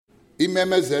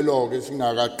Imemezelo ke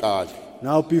singakaqali.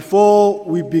 Now, before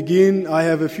we begin, I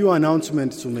have a few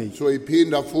announcements to make. So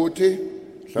iphinda futhi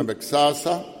mhlambe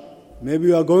kusasa Maybe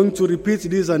we are going to repeat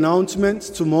these announcements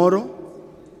tomorrow.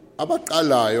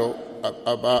 abaqalayo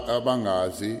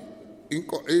abangazi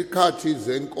ikhathi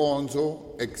zenkonzo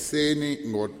ekseni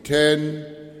ngo10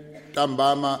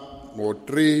 ntambama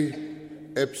ngo3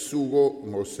 ebusuku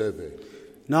ngo7.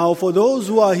 Now, for those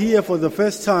who are here for the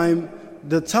first time,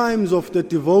 the times of the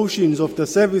devotions of the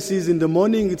services: in the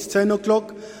morning it's 10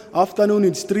 o'clock, afternoon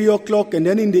it's 3 o'clock, and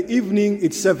then in the evening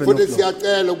it's 7 Futhi o'clock.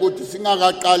 siyacela ukuthi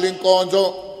singakaqali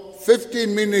inkonzo 15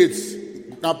 minutes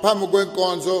ngaphambi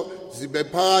kwenkonzo sibe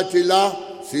phakathi la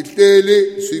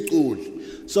sihleli sicule.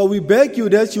 So we beg you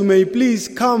that you may please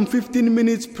come 15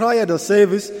 minutes prior to the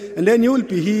service, and then you will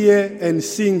be here and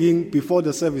singing before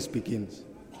the service begins.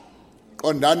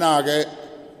 Qondana ke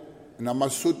nama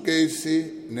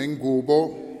suitcase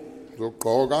nengubo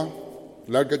zogqoka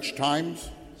luggage times.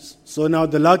 So now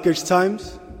the luggage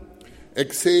times.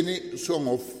 Ekseni so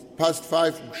ngo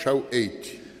 5:30 kushaw 8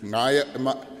 ngaya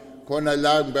khona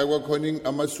la ngibekwa khona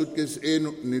ama suitcase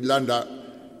enu nilanda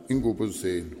ingubo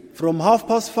zenu. From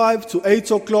 5:30 to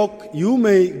 8 o'clock, you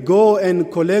may go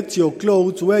and collect your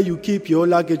clothes where you keep your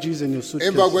luggages and your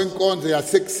suitcases. Emva kwenkonzo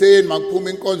yasekuseni makuphuma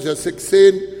inkonzo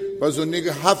yasekuseni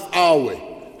bazonika half hour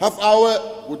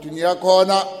ukuthi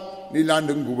niyakhona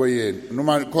nilanda ingubo yenu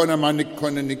noma khona manje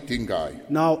khona nikudingayo.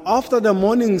 Now, after the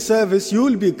morning service, you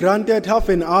will be granted half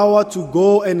an hour to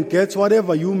go and get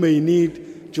whatever you may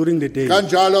need during the day.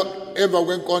 Kanjalo emva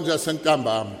kwenkonzo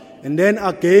yasentambama. And then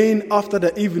again after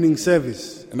the evening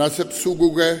service.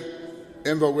 Nasebusuku ke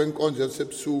emva kwenkonzo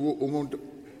yasebusuku umuntu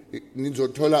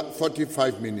nizothola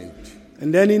 45 minutes.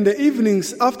 And then in the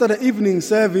evenings, after the evening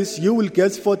service, you will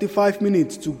get 45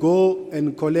 minutes to go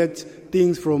and collect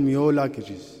things from your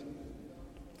luggages.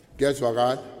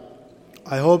 Kuyazwakala?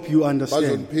 I hope you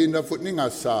understand. Bazoniphinda futhi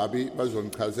ningasabi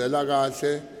bazonichazela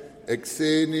kahle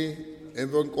ekseni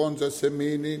emva kwenkonzo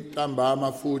semini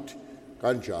ntambama futhi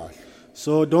kanjalo.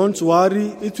 So don't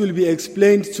worry, it will be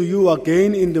explained to you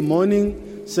again in the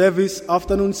morning service,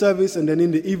 afternoon service, and then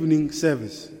in the evening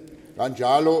service.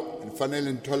 Kanjalo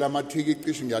kufanele nithola amathikiti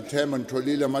cishe ngiyathemba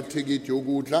nitholile amathikiti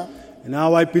okudla.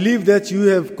 Now I believe that you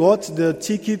have got the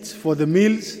tickets for the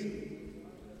meals.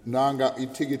 Nanga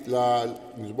ithikiti la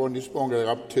ngizibona isibonge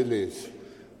kaButhelezi.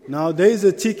 Now there is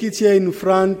a ticket here in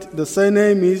front. The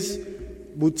surname is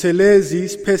Buthelezi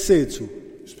Sesotho.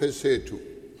 Sesotho.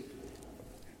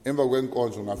 Emva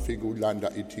kwenkonzo ngafika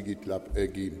ulanda ithikiti lapha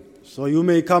ekimi. So you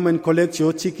may come and collect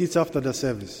your tickets after the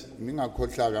service.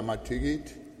 Ningakhohlaka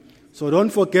amathikiti. So don't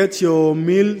forget your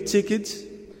meal tickets.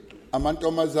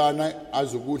 Amantombazana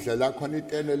azokudla la khona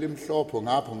itende limhlopho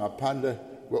ngapho ngaphandle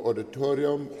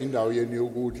kwe-auditorium indawo yenu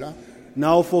yokudla.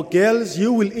 Now for girls,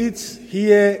 you will eat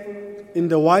here in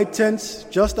the white tents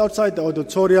just outside the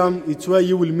auditorium. It's where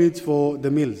you will meet for the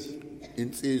meals.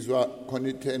 Insizwa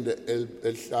khona itende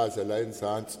elihlaza la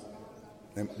enzansi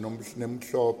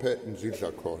nemhlophe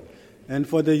nizidla khona. And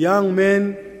for the young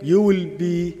men, you will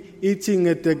be eating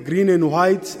at the green and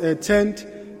white tent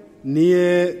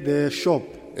near the shop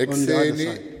on the other Ekseni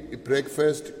side.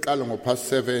 i-breakfast iqala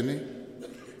ngo-7:30,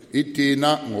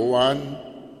 idina ngo-1,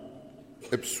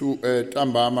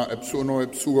 ntambama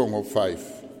ebusuku ngo-5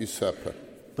 isupper.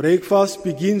 Breakfast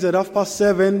begins at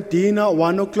 7:30, dinner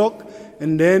 1 o'clock,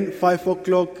 and then 5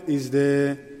 o'clock is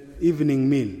the evening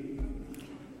meal.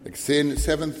 Ekseni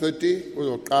 7:30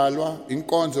 kuzoqalwa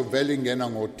inkonzo vele ingena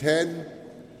ngo-10,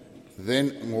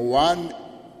 then ngo-1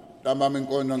 ntambama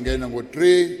inkonzo ngena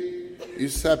ngo-3,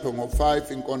 isupper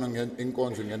ngo-5,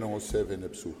 inkonzo ngena ngo-7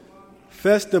 ebusuku.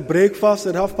 First the breakfast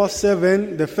at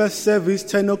 7:30, the first service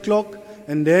 10 o'clock,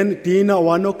 and then dinner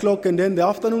 1 o'clock, and then the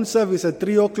afternoon service at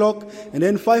 3 o'clock, and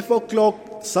then 5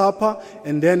 o'clock supper,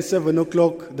 and then 7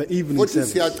 o'clock the evening Futhi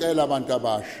service. siyacela abantu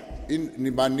abasha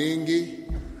nibaningi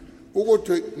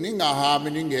ukuthi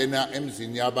ningahambi ningena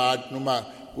emzini yabantu noma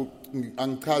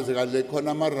angichaze kale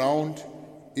khona ama round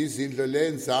izindlo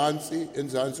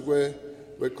enzansi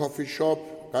kwe coffee shop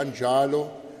kanjalo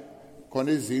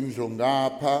khona izindlo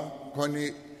ngapha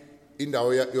khona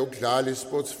indawo yokudlala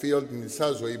sports field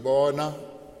nisazoyibona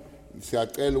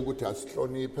siyacela ukuthi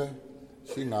asihloniphe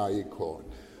singayi khona.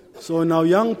 So now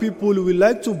young people, we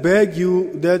like to beg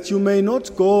you that you may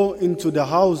not go into the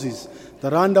houses, the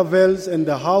rondavels and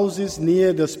the houses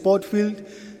near the sport field.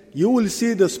 You will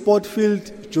see the sport field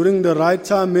during the right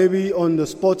time, maybe on the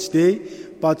sports day,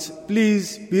 but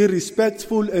please be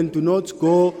respectful and do not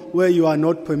go where you are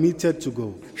not permitted to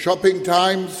go. Shopping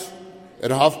times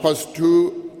at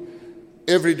 2:30,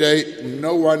 every day,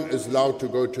 no one is allowed to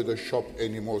go to the shop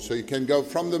anymore. So you can go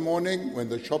from the morning when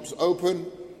the shop's open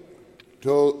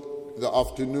till the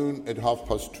afternoon at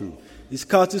 2:30.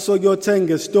 Isikhathi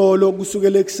sokuyothenga esitolo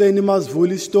kusukela ekseni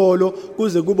masivula isitolo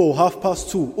kuze kube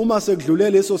u2:30. Uma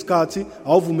sekudlule leso sikhathi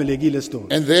awuvumelekile esitolo.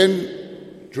 And then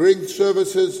during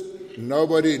services,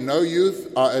 nobody, no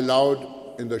youth are allowed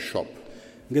in the shop.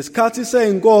 Ngesikhathi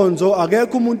seyinkonzo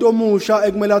akekho umuntu omusha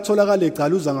ekumele atholakale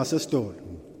egcaluza ngasesitolo.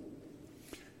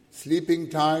 Sleeping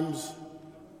times,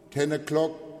 10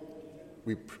 o'clock,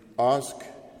 we ask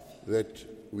that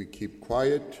we keep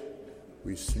quiet,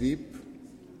 we sleep,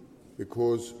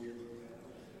 because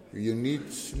you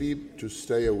need sleep to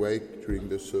stay awake during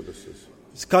the services.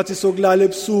 Isikhathi sokulala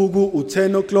ebusuku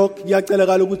u10 o'clock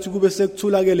kuyacelakala ukuthi kube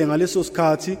sekuthulakele ngaleso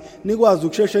sikhathi nikwazi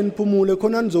ukusheshe niphumule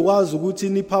khona nizokwazi ukuthi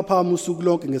niphaphame usuku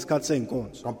lonke ngesikhathi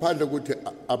seyinkonzo. Ngaphandle ukuthi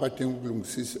abadinga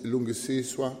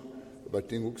ukulungisiswa,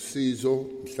 abadinga ukusizo,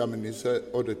 mhlawumbe nise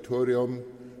auditorium,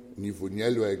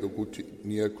 nivunyelwe ukuthi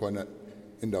niye khona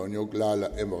endaweni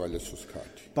yokulala emva kwaleso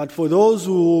sikhathi. But for those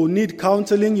who need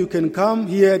counseling, you can come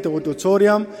here at the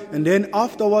auditorium, and then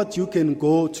afterwards you can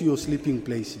go to your sleeping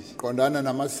places. Qondana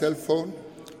nama cell phone,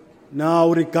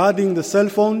 Now, regarding the cell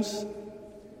phones,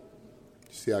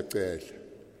 siyacela.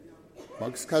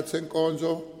 Makusikhathi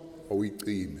senkonzo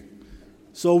awuyicime.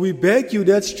 so we beg you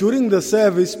that during the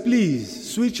service,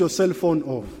 please switch your cell phone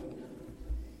off.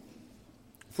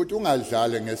 Futhi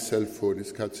ungadlali nge-cell phone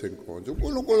isikhathi senkonzo.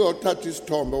 uNkulunkulu uthatha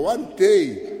isithombe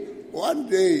one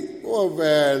day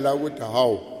ovela ukuthi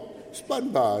hawu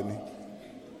sibanibani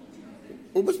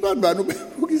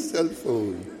ubuka i-cell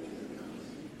phone.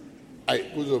 Ayi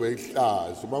kuzobe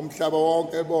ihlazo umhlaba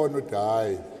wonke ebona ukuthi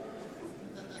hayi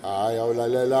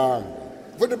awulalelanga.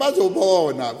 Futhi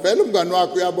bazobona vele umngani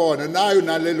wakho uyabona nayo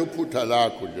nalelo phutha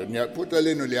lakho nje phutha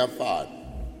leno liyafana.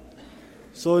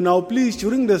 So now please,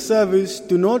 during the service,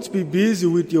 do not be busy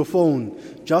with your phone.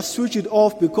 Just switch it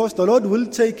off, because the Lord will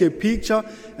take a picture,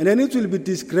 and then it will be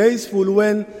disgraceful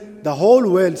when the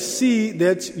whole world see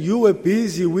that you were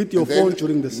busy with your And then phone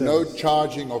during the no service.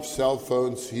 charging of cell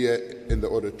phones here in the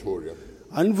auditorium.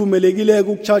 Anivumelekile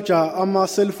ukucharger ama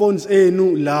cell phones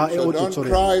enu la So don't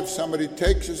e-auditorium. cry if somebody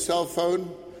takes your cell phone.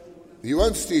 You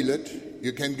won't steal it.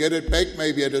 You can get it back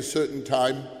maybe at a certain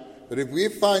time. But if we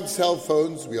find cell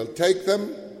phones, we'll take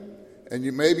them, and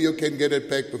maybe you can get it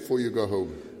back before you go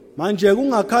home. Manje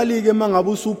kungakhali ke mangabe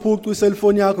usuphuca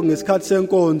iselfoni yakho ngesikhathi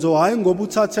senkonzo, hayi ngoba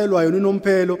uthathelwa yona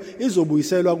unomphelo,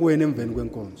 izobuyiselwa kuwena emveni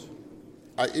kwenkonzo.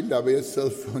 Indaba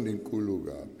ye-cellphone inkulu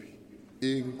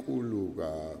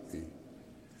kabi.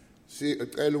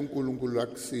 Sicela uNkulunkulu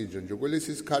akusize nje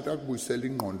kwelesi sikhathi akubuyisela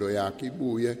ingqondo yakhe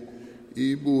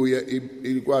ibuye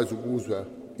ikwazi ukuzwa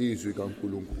izwi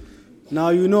kaNkulunkulu. Now,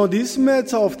 you know, this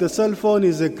matter of the cell phone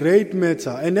is a great matter.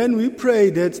 And then we pray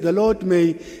that the Lord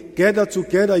may gather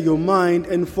together your mind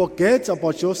and forget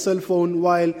about your cell phone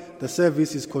while the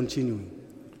service is continuing.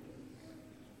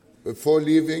 Before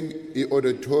leaving the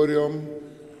auditorium,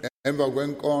 emva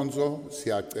kwenkonzo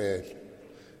siyacela.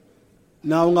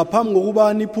 Now, ngaphambi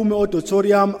kokuba niphume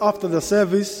auditorium after the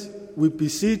service, we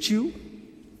beseech you,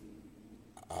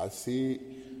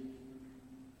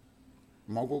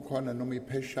 makukhona noma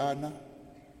ipheshana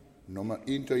noma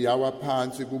into yawa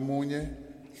phansi kumunye,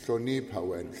 hlonipha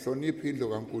wena, hlonipha indlu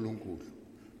kaNkulunkulu.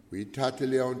 Uyithathe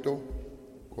leyo nto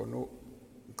khona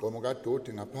uqomo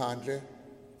kadodi ngaphandle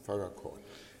faka khona.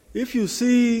 if you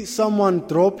see someone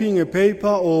dropping a paper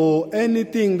or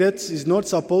anything that is not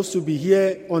supposed to be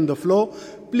here on the floor,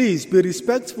 please be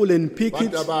respectful and pick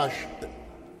it. Bantu abasha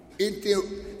into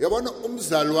yabona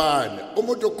umzalwane,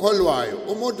 umuntu okholwayo,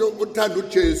 umuntu uthanda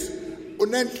uJesu,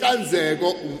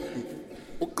 unenhlanzeko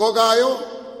uqokayo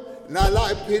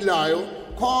nala ephilayo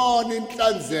khona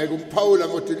inhlanzeko umphawula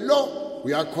ngothi lo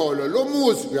uyakholwa lo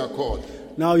muzi uyakholwa.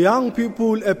 Now, young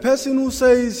people, a person who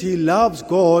says he loves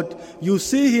God, you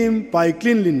see him by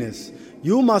cleanliness.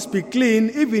 You must be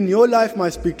clean, even your life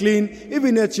must be clean,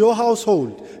 even at your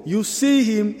household. You see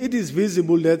him, it is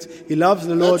visible that he loves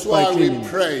the Lord That's by why cleanliness. we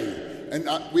pray, and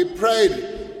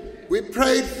we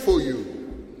prayed for you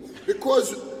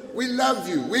because we love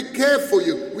you, we care for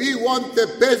you, we want the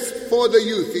best for the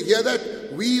youth. You hear that?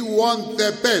 We want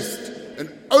the best,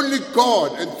 and only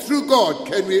God and through God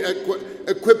can we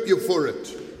equip you for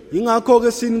it. Ingakho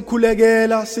ke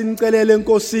sinikhulekela sinicelele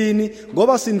enkosini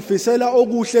ngoba sinifisela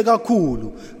okuhle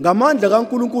kakhulu. Ngamandla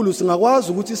kaNkulunkulu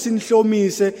singakwazi ukuthi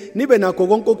sinihlomise nibe nakho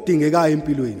konke okudingekayo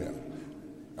empilweni.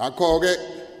 Ngakho ke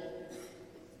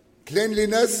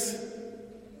cleanliness,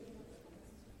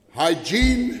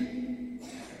 hygiene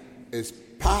is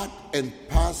part and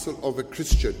parcel of a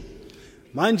Christian.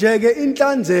 Manje ke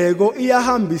inhlanzeko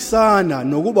iyahambisana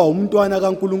nokuba umntwana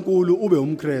kaNkuluNkulu ube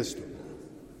umKristu.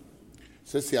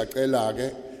 Sesiyacela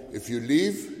ke, if you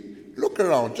leave, look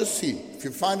around, just see. If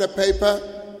you find a paper,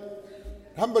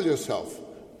 humble yourself.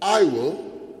 I will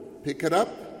pick it up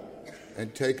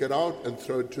and take it out and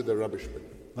throw it to the rubbish bin.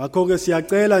 Ngakho ke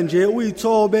siyacela nje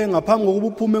uyithobe ngaphambi kokuba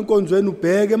uphume enkonzweni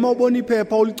ubheke mawubona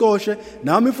iphepha ulicoshe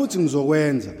nami futhi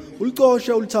ngizokwenza.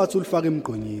 Ulicoshe ulithathe ulifake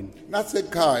emgqonyeni.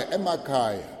 Nasekhaya,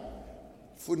 emakhaya,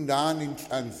 fundani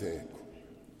inhlanzeko.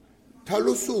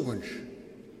 Thala usuku nje.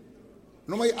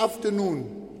 Noma i-afternoon,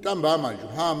 ntambama nje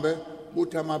uhambe,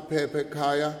 butha amaphepha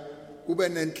ekhaya, kube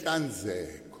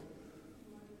nenhlanzeko.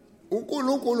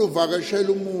 uNkulunkulu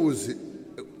uvakashela umuzi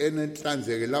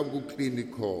enenhlanzeko lapho kuclean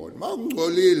khona.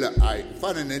 Mawungcolile ayi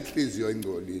kufana nenhliziyo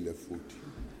engcolile futhi.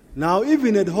 Now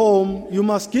even at home you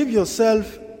must give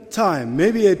yourself time,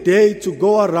 maybe a day, to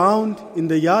go around in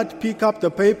the yard, pick up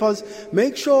the papers,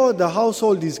 make sure the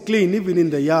household is clean even in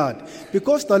the yard,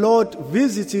 because the Lord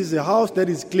visits a house that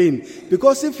is clean.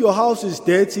 Because if your house is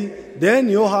dirty, then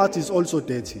your heart is also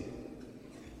dirty.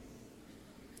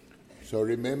 So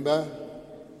remember,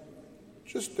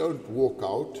 just don't walk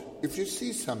out. If you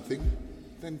see something,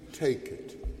 then take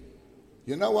it.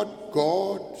 You know what?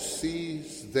 God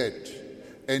sees that,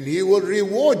 and He will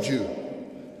reward you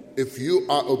if you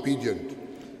are obedient.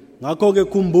 Ngakho ke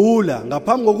khumbula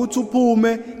ngaphambi kokuthi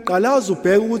uphume qalaza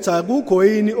ubheke ukuthi akukho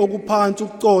yini okuphansi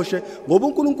ukucoshe ngoba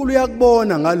uNkulunkulu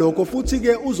uyakubona ngalokho futhi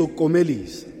ke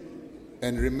uzokukomelisa.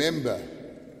 And remember,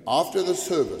 after the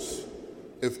service,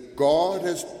 if God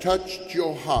has touched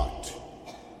your heart,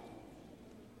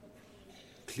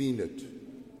 clean it.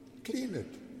 Clean it.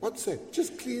 What's that?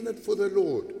 Just clean it for the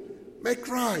Lord. Make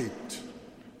right.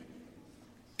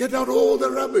 Get out all the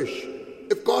rubbish.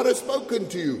 If God has spoken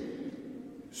to you,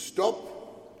 stop,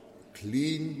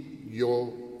 clean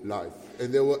your life.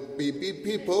 And there will be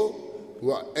people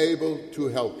who are able to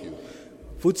help you.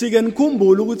 Futhi ke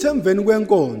nikhumbule ukuthi emveni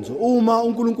kwenkonzo uma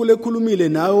uNkulunkulu ekhulumile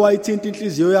nawe wayithinta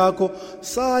inhliziyo yakho,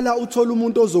 sala uthola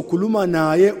umuntu ozokhuluma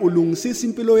naye, ulungisisa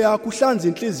impilo yakho, uhlanze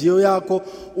inhliziyo yakho,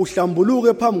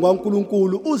 uhlambuluke phambi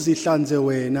kwaNkulunkulu, uzihlanze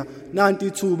wena, nanti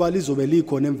ithuba lizobe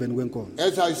likhona emveni kwenkonzo.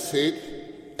 As I said,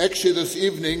 actually this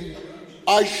evening,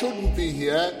 I shouldn't be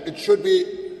here. It should be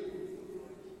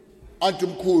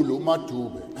Antumkhulu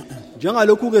Madube.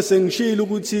 Njengalokhu ke sengishilo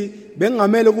ukuthi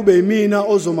bengamele kube yimina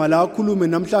ozoma la akhulume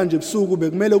namhlanje ebusuku,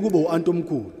 bekumele kube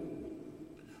uAntomkhulu.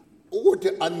 Ukuthi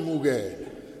animukele.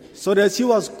 So that he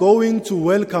was going to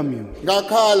welcome you.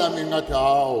 Ngakhala mina ngathi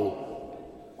hawo.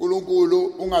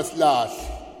 uNkulunkulu ungasilahli.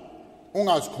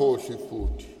 Ungasikhohli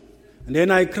futhi. And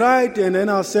then I cried and then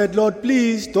I said, Lord,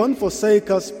 please don't forsake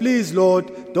us. Please,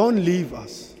 Lord, don't leave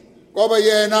us. Ngoba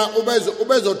yena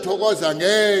ubezothokoza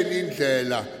ngeni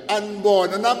indlela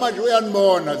anibona namanje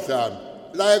uyanibona sami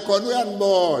la ekhona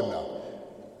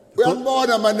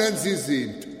uyanibona manenza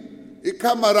izinto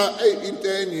icamera into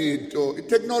enito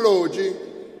itechnology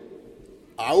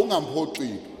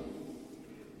awungamphoxiki.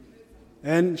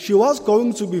 And she was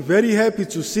going to be very happy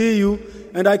to see you,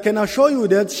 and I can assure you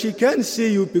that she can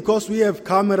see you because we have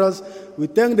cameras. We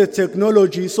thank the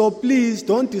technology, so please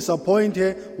don't disappoint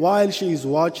her while she is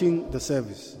watching the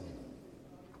service.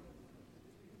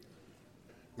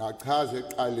 Ngachaza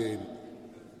eqaleni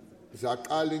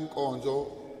zaqala inkonzo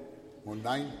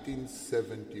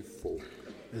ngo-1974.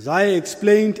 As I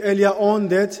explained earlier on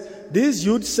that these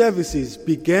youth services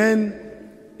began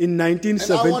in And I want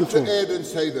to 1974. add and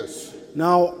say this.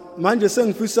 Now, manje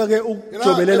sengifisa ke You know,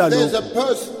 ukujobelela if there's lokho. a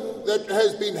person that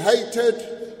has been hated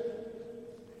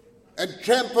and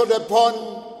trampled upon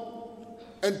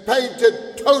and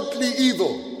painted totally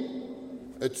evil,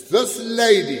 it's this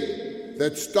lady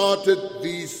that started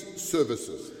these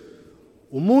services.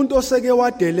 Umuntu oseke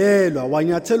wadelelwa,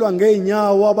 wanyathelwa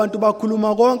ngeenyawo, abantu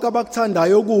bakhuluma konke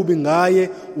abakuthandayo okubi ngaye,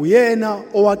 uyena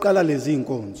owaqala lezi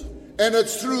inkonzo. And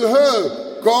it's through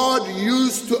her God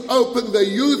used to open the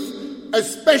youth,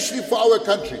 especially for our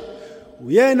country.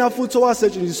 Uyena futhi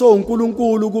owasetshenziswa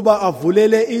uNkulunkulu kuba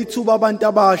avulele ithuba abantu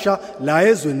abasha la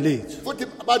ezweni lethu. Futhi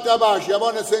abantu abasha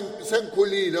yabona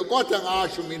sengikhulile kodwa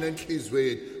ngasho mina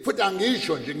enhlizweni futhi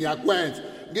angisho nje ngiyakwenza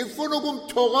ngifuna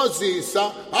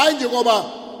ukumthokozisa hayi nje ngoba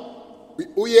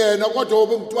uyena kodwa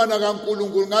ubumntwana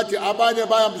kaNkulunkulu ngathi abanye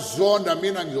bayamzonda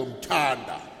mina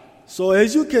ngizomthanda. So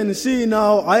as you can see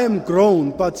now, I am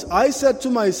grown, but I said to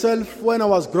myself when I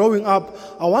was growing up,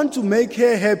 I want to make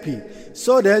her happy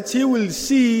so that he will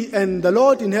see and the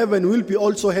Lord in heaven will be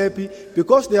also happy,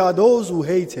 because there are those who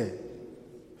hate her.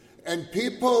 And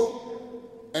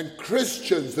people and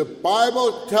Christians, the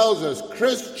Bible tells us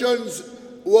Christians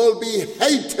will be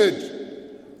hated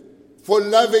for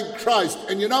loving Christ.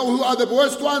 And you know who are the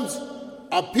worst ones?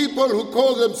 Are people who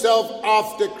call themselves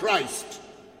after Christ.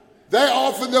 They are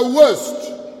often the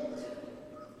worst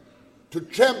to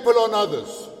trample on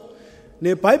others.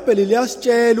 NeBhayibheli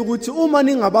liyasitshela ukuthi uma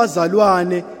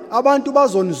ningabazalwane abantu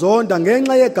bazonizonda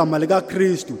ngenxa yegama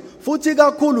likaKristu futhi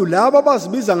kakhulu labo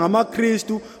abazibiza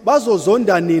ngamaKristu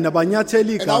bazozonda nina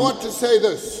banyathela And I igama. want to say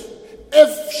this.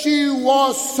 If she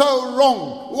was so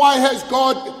wrong, why has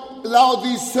God allowed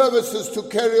these services to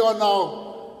carry on now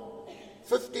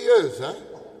 50 years, huh?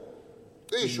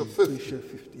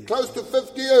 50. Close to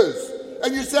 50 years.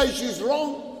 And you say she's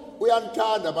wrong?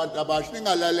 Uyantanda abantu abasha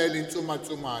ningalaleli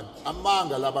insumatsumane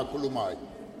amanga labakhulumayo.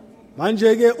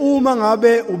 Manje ke uma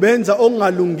ngabe ubenza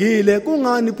okungalungile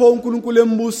kungani pho uNkulunkulu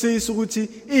embusisa ukuthi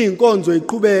izinkonzo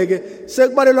iqhubeke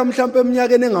sekubalelwa mhlawumbe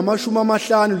eminyakeni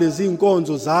engama50 lezi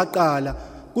inkonzo zaqala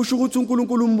kusho ukuthi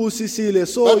uNkulunkulu umbusisile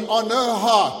so But on her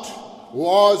heart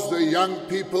was the young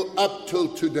people up till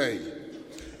today.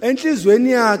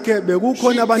 enhlizweni yakhe She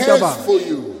bekukhona abantu cares abasha for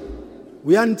you.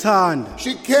 uyanithanda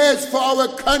She cares for our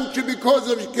country because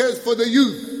she cares for the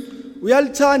youth.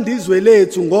 uyalithanda izwe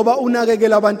lethu ngoba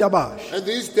unakekela abantu abasha. And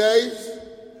these days,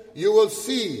 you will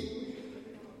see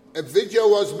a video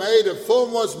was made, a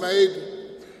film was made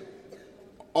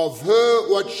of her,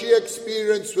 what she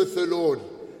experienced with the Lord.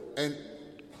 And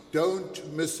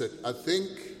don't miss it. I think,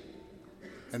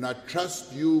 and I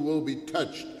trust you will be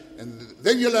touched. And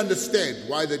then you'll understand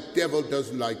why the devil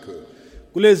doesn't like her.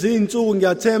 Kulezi insuku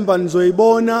ngiyathemba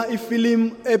nizoyibona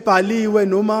ifilimu ebhaliwe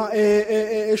noma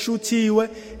eshuthiwe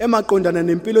emaqondana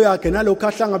nempilo yakhe nalokho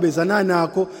ahlangabezana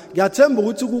nakho ngiyathemba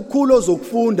ukuthi kukhulu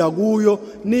ozokufunda kuyo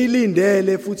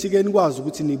nilindele futhi ke nikwazi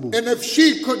ukuthi nibuke. And if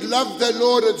she could love the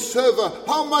Lord and serve her,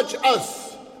 how much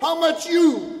us? How much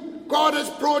you? God has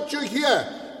brought you here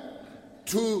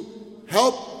to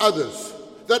help others,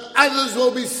 that others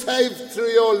will be saved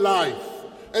through your life,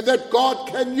 and that God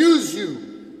can use you.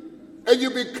 And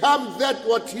you become that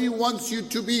what he wants you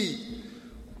to be.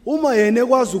 Uma yena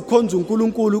ekwazi ukukhonza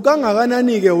uNkulunkulu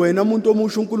kangakanani ke wena umuntu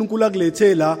omusha uNkulunkulu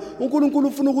akulethe la uNkulunkulu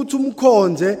ufuna ukuthi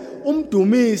umkhonze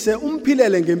umdumise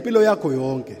umphilele ngempilo yakho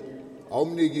yonke.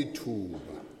 Awumniki ithuba.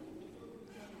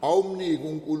 Awumniki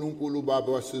uNkulunkulu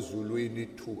baba wasezulwini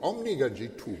ithuba. Awumnika nje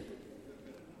ithuba.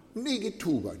 Mnika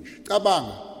ithuba nje.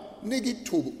 Cabanga, mnika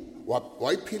ithuba.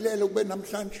 Wayiphilela kube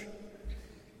namhlanje.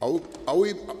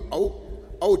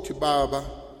 Awuthi baba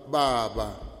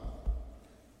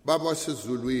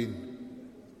wasezulwini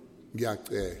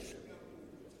ngiyacela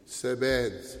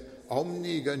sebenza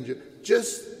awumnika nje,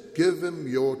 just give him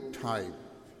your time.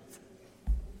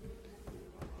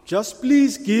 Just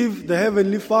please give the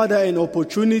Heavenly Father an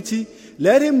opportunity.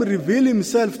 Let him reveal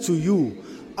himself to you.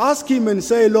 Ask him and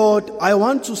say, Lord, I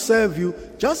want to serve you.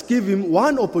 Just give him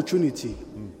one opportunity.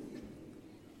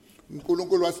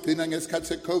 uNkulunkulu wasigcina ngesikhathi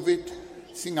seCovid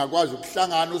singakwazi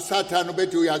ukuhlangana, uSathane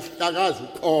ubethi uyahlakaza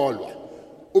ukholwa,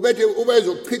 ubethi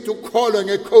ubezochitha ukholwa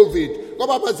ngeCovid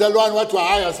ngoba abazalwane wathi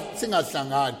haya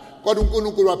singahlangani, kodwa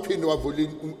uNkulunkulu waphinde wavula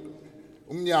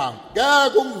umnyango.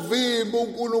 Ngeke umvimbe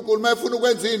uNkulunkulu mayefuna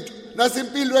ukwenza into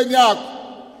nasimpilweni yakho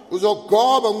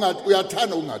uzogoba ungathi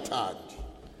uyathanda ungathandi.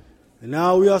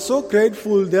 Now we are so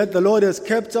grateful that the Lord has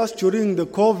kept us during the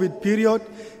COVID period,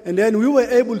 and then we were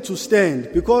able to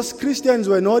stand because Christians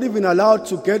were not even allowed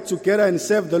to get together and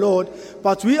serve the Lord,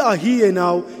 but we are here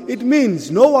now. It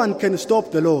means no one can stop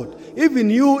the Lord.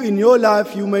 Even you in your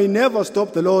life, you may never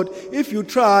stop the Lord. If you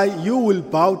try, you will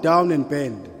bow down and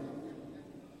bend.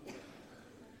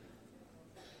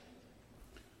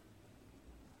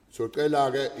 So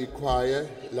cela ke ikhwaye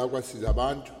la kwasiza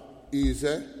abantu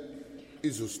ize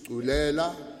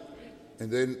izusiculela, and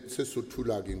then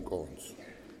sesothula ke inkonzo.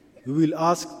 We will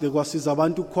ask the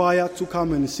Kwasizabantu choir to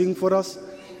come and sing for us,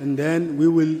 and then we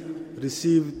will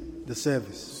receive the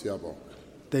service. Siyabonga.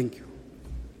 Thank you.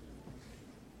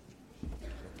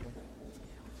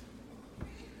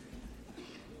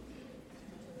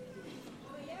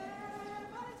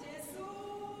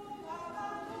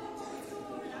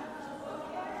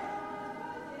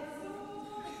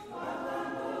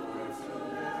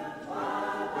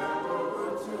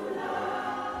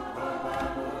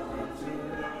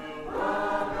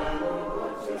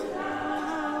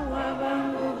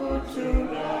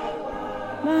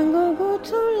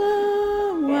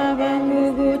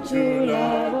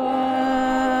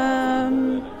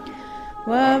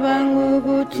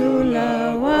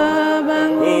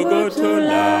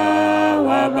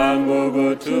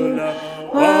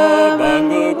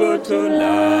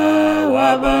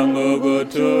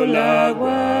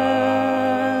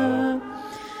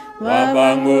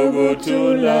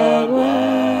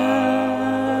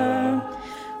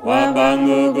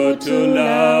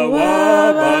 Wabanguguthula,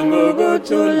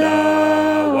 wabanguguthula,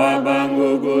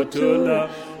 wabanguguthula,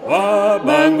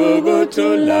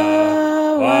 wabanguguthula,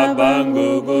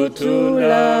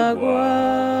 wabanguguthula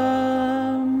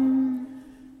kwam.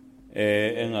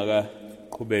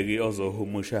 Engakaqhubeki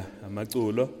ozohumusha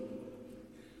amaculo.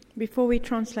 Before we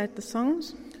translate the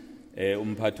songs,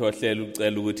 Umphathi ohlelo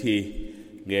ucela ukuthi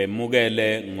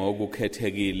ngemukele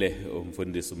ngokukhethekile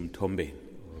umfundisi uMthombeni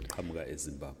oqhamuka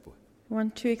eZimbabwe. I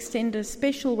want to extend a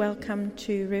special welcome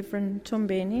to Reverend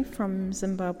Tombeni from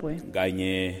Zimbabwe.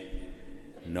 Kanye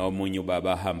nomunye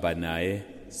ubaba hamba naye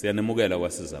siyanemukela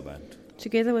kwasiza abantu.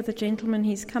 Together with the gentleman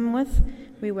he's come with,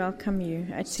 we welcome you.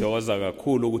 Siyawaza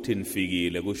kakhulu ukuthi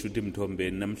nifikile kusho ukuthi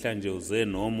Mthombeni namhlanje uze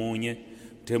nomunye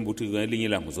themba ukuthi ngelinye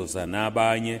ilanga uzoza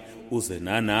nabanye uze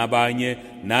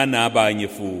nanabanye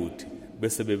futhi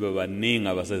bese bebe baningi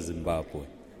abaseZimbabwe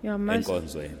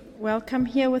enkonzweni. Welcome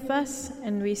here with us,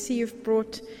 and we see you've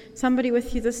brought somebody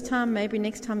with you this time. Maybe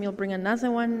next time you'll bring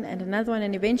another one, and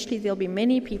eventually there'll be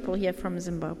many people here from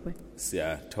Zimbabwe.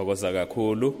 Siyathokoza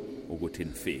kakhulu ukuthi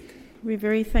nifike. We're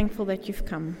very thankful that you've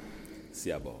come.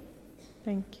 Siyabonga.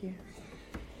 Thank you.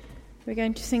 We're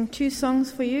going to sing 2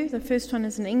 songs for you. The first one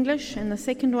is in English, and the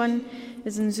second one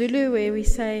is in Zulu, where we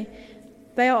say,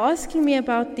 they are asking me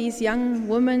about these young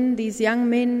women, these young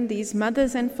men, these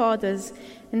mothers and fathers,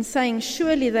 and saying,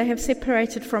 surely they have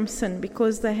separated from sin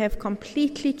because they have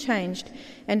completely changed.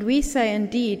 And we say,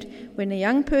 indeed, when a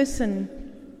young person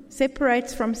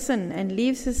separates from sin and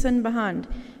leaves his sin behind,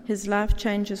 his life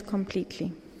changes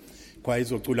completely. Kwa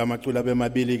izocula amacula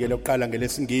bemabili ke lokuqala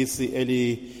ngelesingisi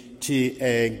elithi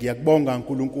ngiyakubonga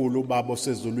uNkulunkulu baba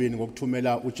osezulwini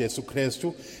ngokuthumela uJesu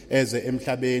Kristu eze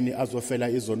emhlabeni azofela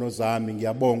izono zami.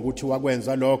 Ngiyabonga ukuthi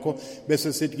wakwenza lokho,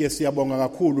 bese sithi ke siyabonga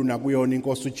kakhulu nakuyona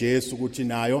inkosi uJesu ukuthi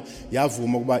nayo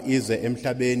yavuma ukuba ize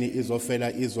emhlabeni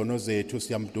izofela izono zethu.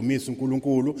 Siyamdumisa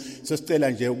uNkulunkulu,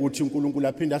 sesicela nje ukuthi uNkulunkulu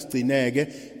aphinde asigcineke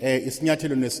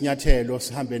isinyathelo nesinyathelo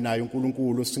sihambe nayo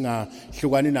uNkulunkulu,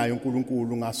 singahlukani nayo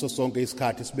uNkulunkulu ngaso sonke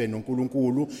isikhathi, sibe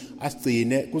noNkulunkulu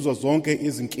asigcine kuzo zonke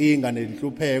izinkinga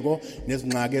nenhlupheko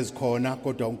nezinxaki ezikhona,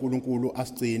 kodwa uNkulunkulu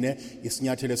asigcine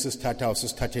isinyathelo sesithathayo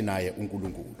sisithathe naye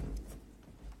uNkulunkulu.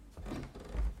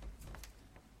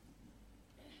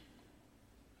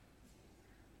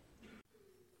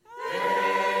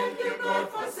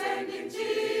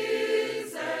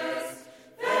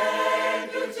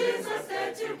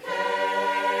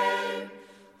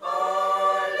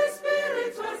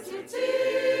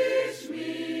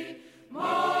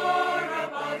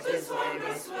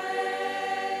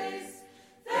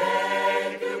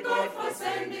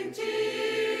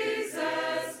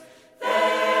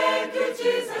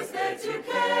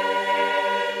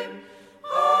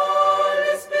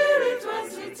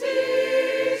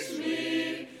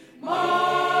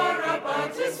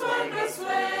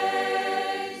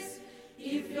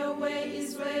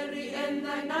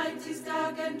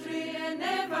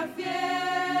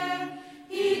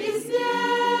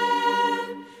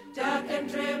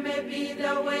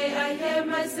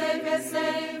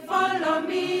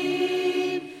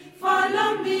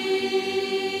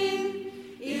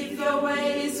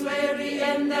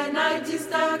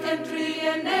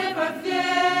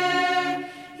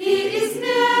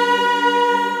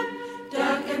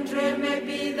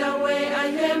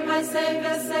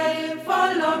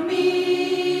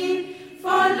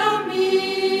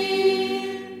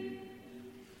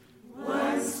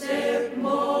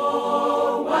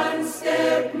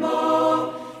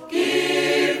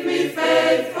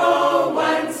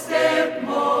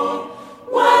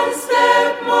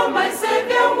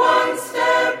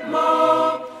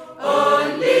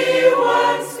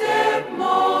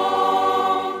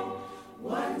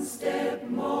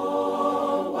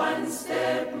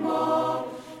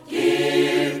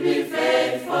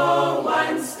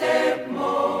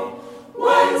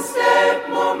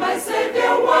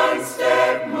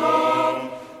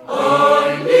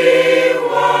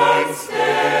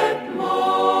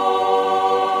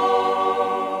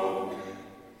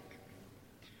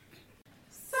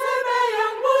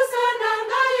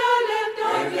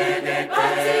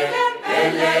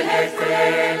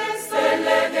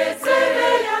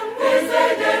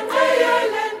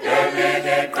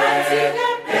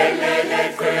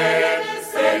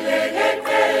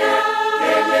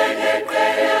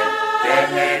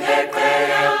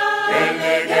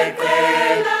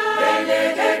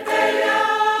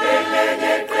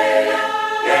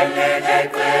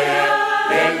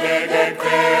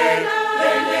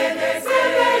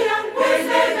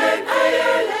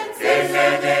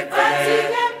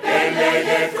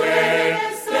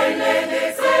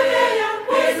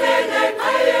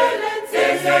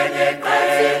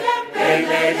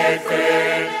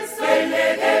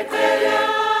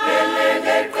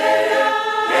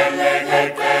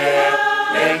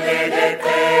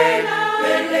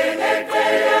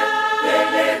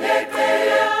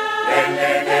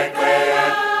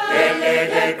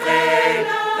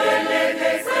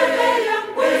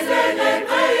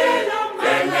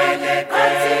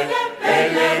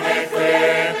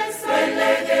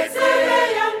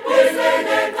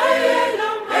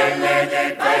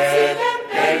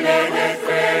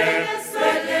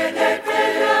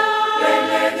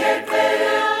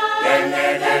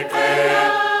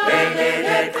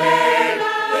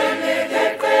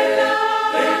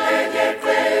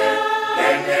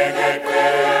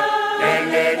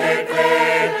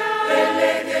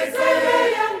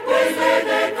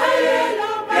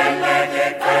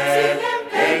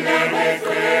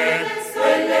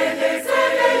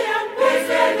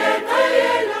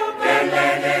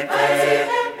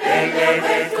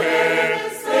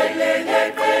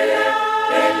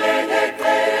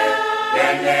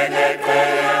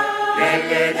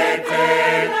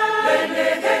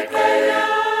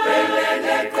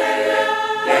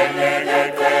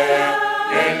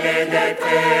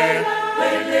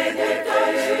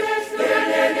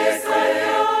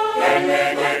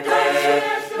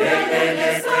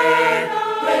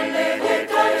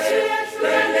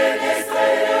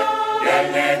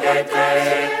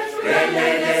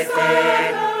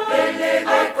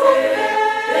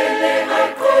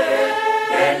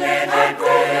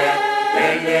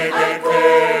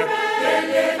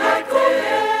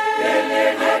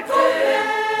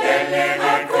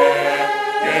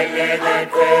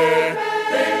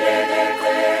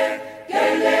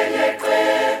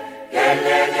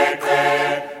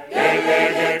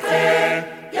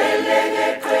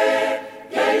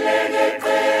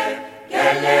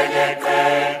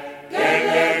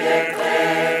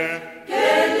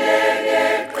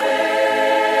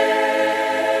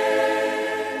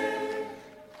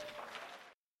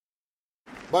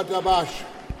 Batabash,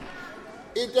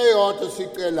 into yodwa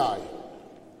sicelayo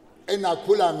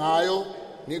enakhula ngayo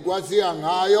nikwaziya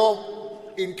ngayo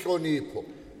inhlonipho.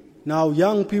 Now,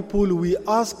 young people, we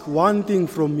ask one thing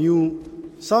from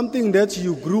you, something that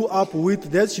you grew up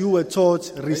with, that you were taught,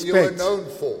 And you were respect. known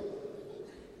for.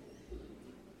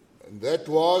 And that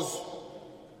was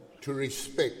to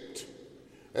respect.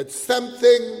 It's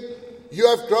something you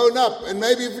have grown up and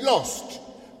maybe you've lost.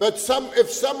 But if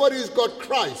somebody's got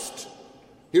Christ,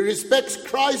 he respects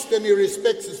Christ and he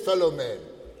respects his fellow man.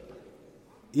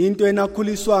 Into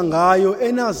enakhuliswa ngayo,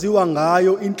 enaziwa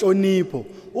ngayo inhlonipho.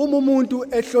 Uma umuntu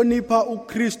ehlonipha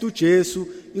uKristu Jesu,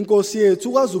 inkosi yethu,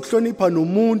 ukwazi ukuhlonipha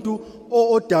nomuntu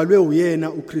odalwe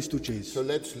uyena uKristu Jesu. So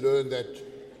let's learn that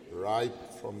right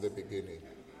from the beginning.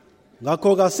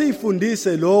 Ngakho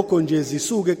kasifundise lokho nje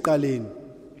zisuke ekuqaleni.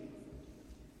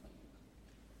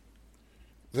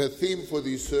 The theme for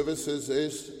these services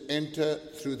is enter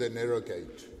through the narrow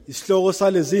gate. Isihloko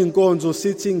salezi inkonzo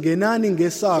sithi ngenani So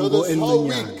ngesango this whole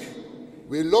elincane. week,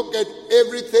 we look at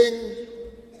everything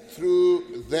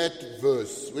through that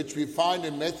verse, which we find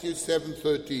in Matthew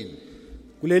 7:13.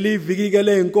 Kuleli viki ke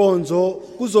lenkonzo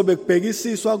kuzobe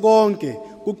kubhekisiswa konke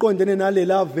kuqondene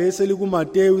nalela verse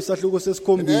likuMateyu isahluko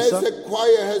And as sesikhombisa. the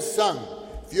choir has sung,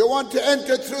 if you want to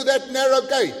enter through that narrow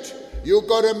gate, you've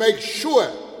got to make sure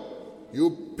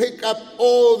you pick up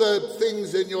all the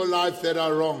things in your life that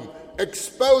are wrong.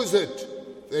 Expose it,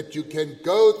 that you can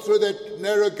go through that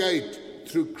narrow gate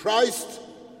through Christ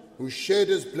who shed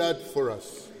his blood for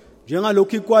us.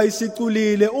 Njengalokhu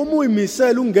ikwayisiculile uma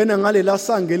uyimisela ungena ngalela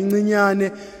sango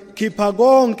elincinyane, khipha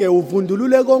konke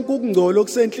uvundulule konke ukungcola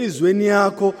okusenhlizweni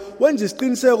yakho, wenza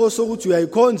isiqiniseko sokuthi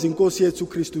uyayikhonza inkosi yethu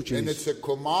uKristu And Jesu. it's a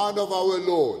command of our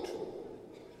Lord.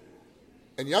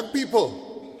 And young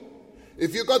people,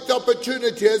 if you got the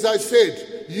opportunity, as I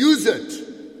said, use it.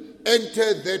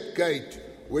 Enter that gate,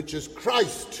 which is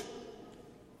Christ.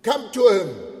 Come to him,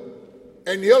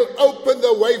 and he'll open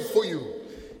the way for you.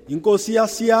 Inkosi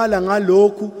yasiyala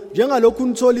ngalokhu, njengalokhu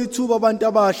nithola ithuba abantu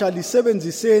abasha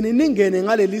lisebenziseni ningene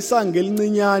ngaleli sango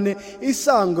elincinyane,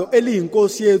 isango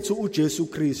eliyinkosi yethu uJesu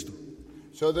Kristu.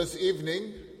 So this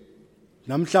evening,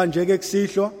 Namhlanje ke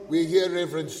kusihlwa we hear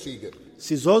Reverend Stephen.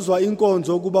 sizozwa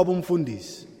inkonzo kuba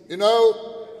umfundisi. You know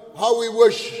how we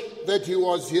wish that he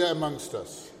was here amongst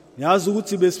us. Yazi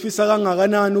ukuthi besifisa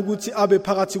kangakanani ukuthi abe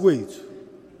phakathi kwethu.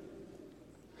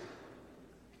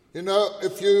 You know,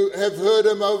 if you have heard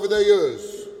him over the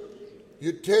years,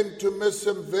 you tend to miss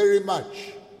him very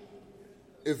much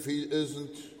if he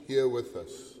isn't here with us.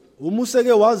 Uma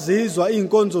useke wazizwa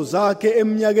inkonzo zakhe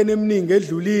eminyakeni eminingi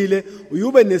edlulile,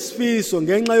 uyube nesifiso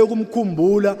ngenxa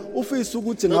yokumkhumbula, ufisa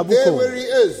ukuthi But ngabe there where ukhona.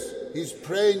 he is, he's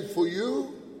praying for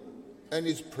you and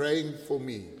he's praying for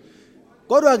me.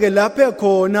 Kodwa ke lapha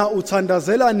khona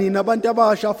uthandazela nina abantu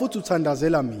abasha futhi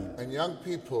uthandazela mina. And young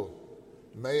people,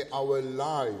 may our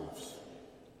lives,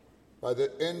 by the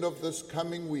end of this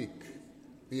coming week,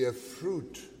 be a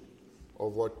fruit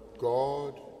of what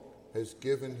God has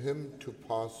given him to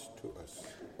pass to us.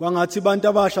 Kwangathi bantu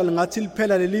abasha lingathi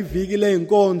liphela leli viki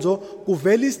leinkonzo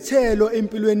kuvela isithelo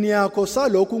empilweni yakho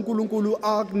salokho uNkulunkulu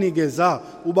akunikeza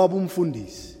ubaba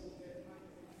umfundisi.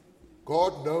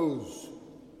 God knows,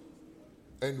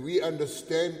 and we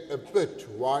understand a bit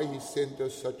why he sent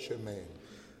us such a man.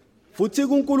 Futhi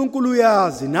uNkulunkulu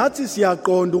uyazi nathi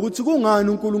siyaqonda ukuthi kungani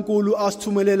uNkulunkulu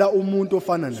asithumelela umuntu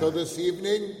ofana So naye. this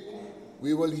evening,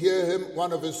 we will hear him,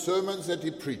 one of his sermons that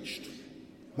he preached.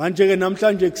 Manje ke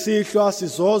namhlanje kusihlwa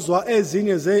sizozwa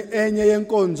ezinye enye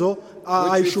yenkonzo Which we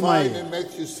find ayishumayela. in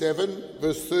Matthew 7,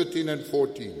 verse 13 and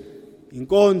 14.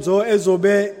 Inkonzo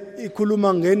ezobe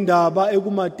ikhuluma ngendaba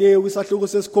ekuMateyu isahloko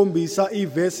sesikhombisa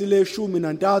ivesi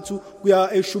le13 kuya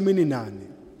e14.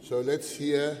 So let's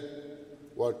hear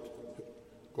what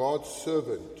God's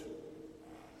servant,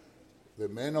 the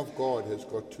man of God, has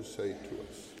got to say to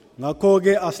us. Ngakho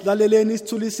ke asilaleleni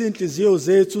isithulisa inhliziyo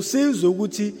zethu sizwe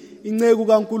ukuthi inceku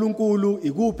kaNkuluNkulu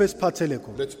ikuphi esiphathele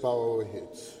khona. Let's bow our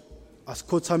heads.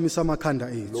 Asikhothamisa amakhanda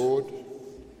ethu. Lord,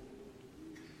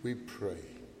 we pray.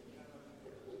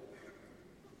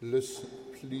 Listen,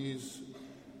 please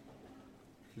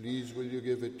will you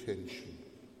give attention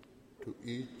to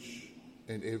each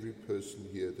and every person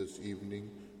here this evening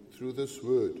through this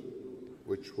word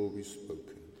which will be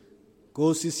spoken.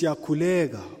 Nkosi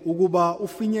siyakhuleka ukuba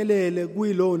ufinyelele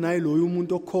kuyilo nayiloyo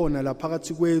umuntu okhona la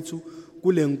phakathi kwethu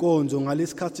kule nkonzo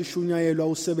ngalesikhathi ishunyayelwa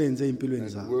usebenze empilweni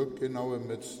And zakho. work in our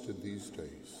midst in these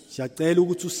days. Siyacela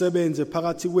ukuthi usebenze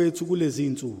phakathi kwethu kulezi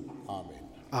insuku. Amen.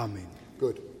 Amen.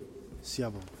 Good.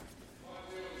 Siyabonga.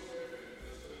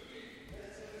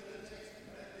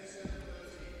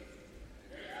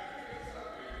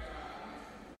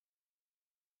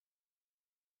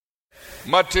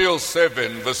 Matthew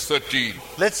 7, verse 13.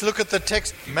 Let's look at the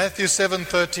text, Matthew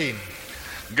 7:13.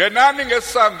 Ngenani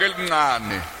ngesango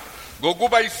elincane,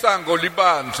 ngokuba isango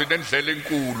libanzi nendlela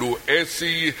enkulu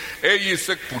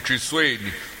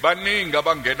eyisekubhujisweni, baningi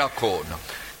abangena khona.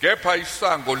 Kepha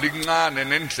isango lincane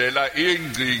nendlela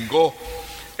iyingcingo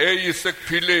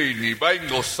eyisekuphileni,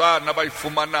 bayingcosana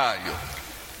bayifumanayo.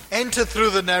 Enter through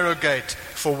the narrow gate,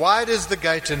 for wide is the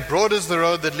gate and broad is the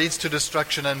road that leads to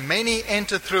destruction, and many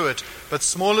enter through it. But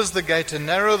small is the gate and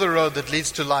narrow the road that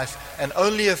leads to life, and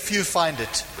only a few find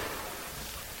it.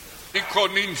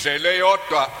 Ikhona indlela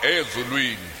eyodwa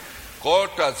ezulwini,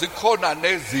 kodwa zikhona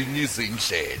nezinye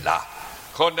izindlela,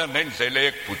 khona nendlela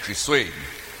ekubhujisweni.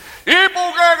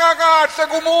 Ibukeka kahle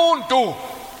kumuntu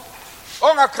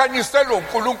ongakhanyiselwa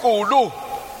uNkulunkulu,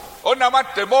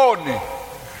 onamademoni,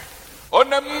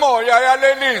 onemoya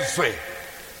yalelizwe.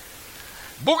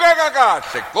 Bukeka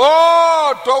kahle,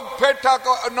 kodwa ukuphetha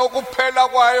nokuphela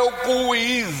kwayo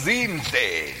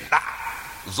kuyizindlela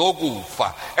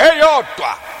zokufa.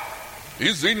 Eyodwa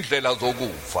izindlela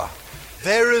zokufa.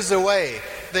 There is a way.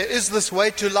 There is this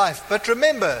way to life. But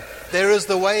remember, there is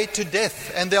the way to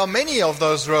death, and there are many of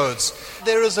those roads.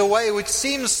 There is a way which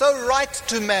seems so right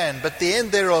to man, but the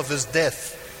end thereof is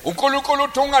death. uNkulunkulu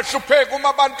uthi ungahlupheki uma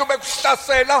abantu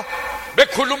bekuhlasela,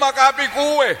 bekhuluma kabi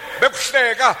kuwe,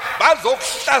 bekuhleka,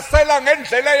 bazokuhlasela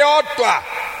ngendlela eyodwa,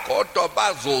 kodwa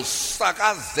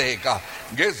bazosakazeka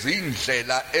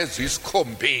ngezindlela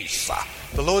ezisikhombisa.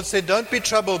 The Lord said, don't be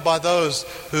troubled by those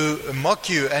who mock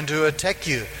you and who attack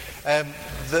you.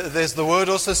 The word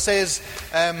also says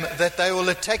that they will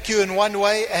attack you in one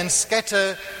way and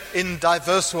scatter in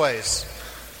diverse ways.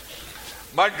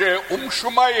 Manje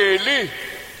umshumayeli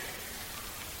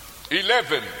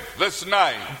 11 verse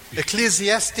 9.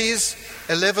 Ecclesiastes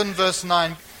 11 verse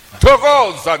 9.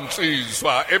 Thokoza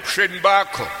nsizwa ebusheni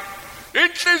bakho.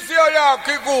 Inhliziyo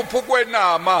yakho ikuphi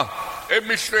ukwenama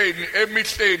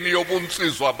emihleni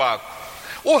yobunsizwa bakho.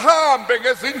 Uhambe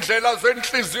ngezindlela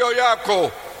zenhliziyo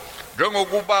yakho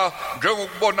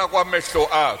njengokubona kwamehlo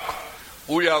akho.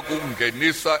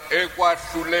 Uyakungenisa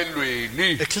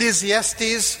ekwahlulelweni.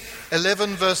 Ecclesiastes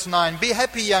 11 verse 9. Be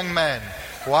happy, young man,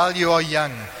 while you are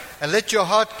young, and let your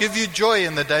heart give you joy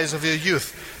in the days of your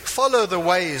youth. Follow the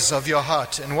ways of your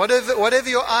heart, and whatever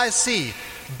your eyes see,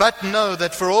 but know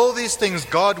that for all these things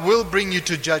God will bring you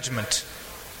to judgment.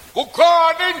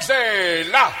 Kukhona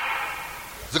indlela,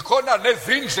 zikhona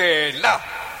nezindlela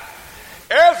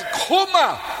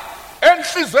ezikhuma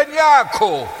enhlizweni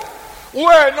yakho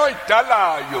wena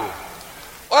oyidalayo.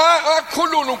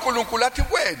 Akhulula uNkulunkulu athi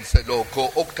kwenze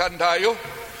lokho okuthandayo,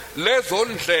 lezo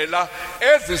ndlela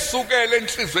ezisukela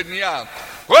enhlizweni yakho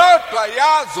kodwa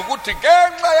yazi ukuthi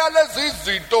ngenxa yalezi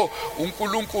izinto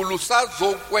uNkulunkulu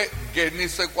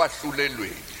sazokwengenisa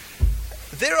kwahlulelweni.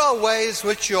 There are ways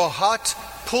which your heart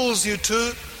pulls you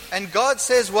to, and God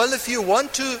says, well, if you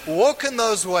want to walk in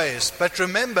those ways, but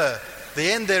remember,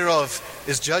 the end thereof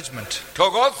is judgment.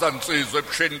 Thokoza nsizwe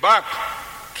ebusheni bakho.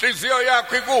 Inhliziyo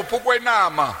yakho ikuphi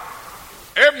ukwenama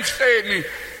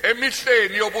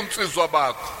emihleni yobunsizwa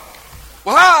bakho.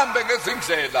 Uhambe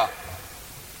ngezindlela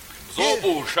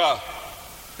zobusha.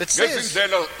 It says,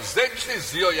 Ngezindlela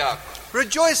zenhliziyo yakho.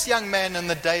 rejoice, young man, in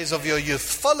the days of your youth.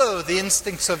 Follow the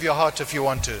instincts of your heart if you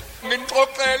want to.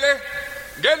 Ngixoxele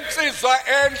ngensizwa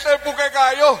enhle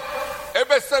ebukekayo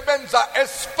ebesebenza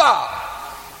eSpa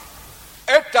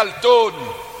eDalton.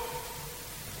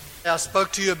 I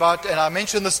spoke to you about, and I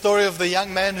mentioned the story of the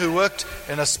young man who worked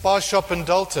in a spa shop in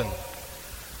Dalton.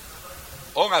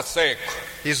 Ongasekho.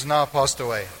 He's now passed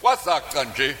away. Wazaca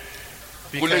nje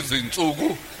Became kulezi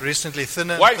insuku. recently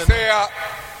thinner and thinner. Wayeseya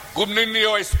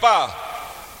kumniniyo eSpa.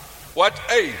 What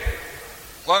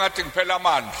kwangathi ngiphela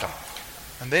amandla.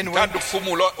 And then went Thanda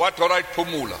ukufumula wathi alright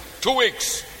phumula. 2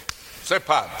 weeks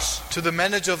sephansi. to the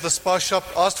manager of the spa shop,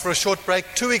 asked for a short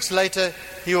break. 2 weeks later,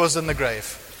 he was in the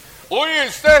grave.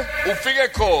 Uyise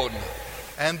ufike khona.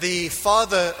 And the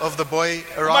father of the boy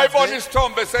arrived Mayibona there.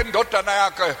 isithombe sendodana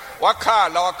yakhe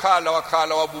wakhala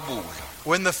wabubula.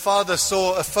 When the father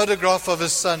saw a photograph of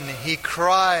his son, he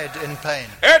cried in pain.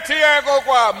 Ethi yeko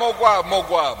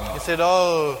okwami. He said,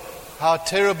 oh, how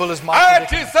terrible is my Ethi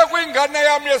predicament. sekuyingane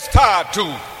yami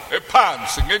yesithathu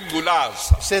ephansi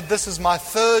ngengculaza. He said, this is my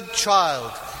third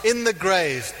child in the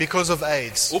grave because of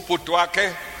AIDS. Ubhuti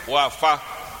wakhe wafa.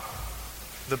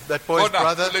 That boy's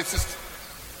brother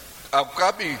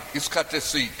akukabi isikhathi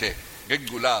eside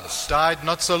ngengculaza. died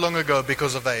not so long ago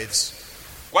because of AIDS.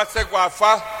 Kwase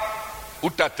kwafa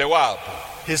udadewabo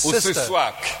His usisi sister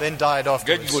wakhe then died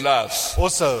afterwards, ngengculaza.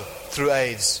 also through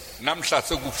AIDS. Namhla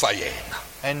sekufa yena.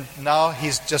 And now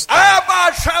he's just died.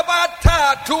 Abasha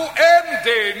bathathu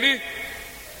emndeni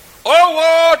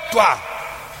owodwa.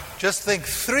 Just think,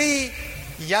 3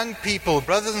 young people,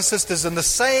 brothers and sisters, in the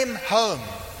same home.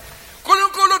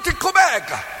 uNkulunkulu uthi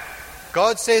qhubeka.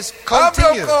 God says,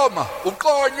 continue. Awuyokoma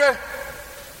uqonywe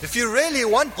If you really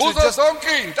want to kuzo just zonke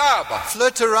izintaba.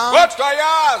 flirt around, Kodwa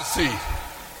yazi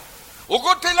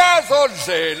ukuthi lezo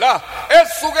ndlela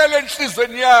esukela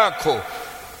enhlizweni yakho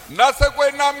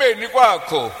nasekwenameni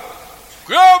kwakho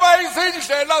kuyoba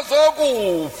izindlela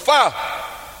zokufa.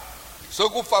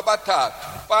 Sokufa bathathu,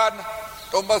 mfana,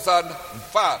 ntombazana,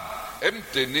 mfana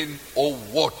emdenini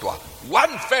owodwa.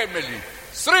 One family,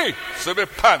 3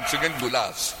 sebephansi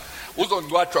ngengculazi.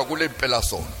 Uzongcwatshwa kule mpela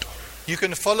sonto. you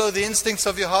can follow the instincts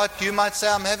of your heart. You might say,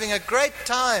 I'm having a great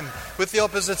time with the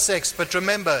opposite sex. But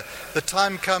remember, the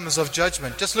time comes of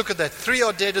judgment. Just look at that. 3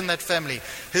 are dead in that family.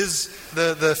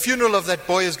 The funeral of that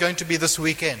boy is going to be this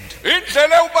weekend.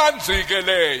 Indlela ubanzike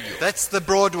leyo. That's the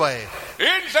broad way.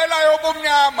 Indlela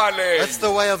yobumnyama leyo. That's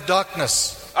the way of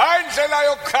darkness, Hayi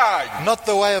indlela yokukhanya. not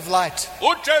the way of light.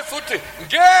 uJesu uthi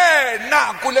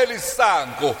ngena kuleli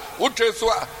sango.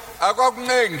 uJesu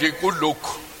akwakunengi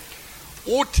kulokhu.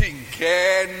 Uthi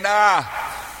ngena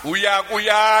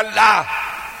uyakuyala.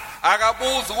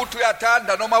 Akabuzi ukuthi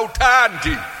uyathanda noma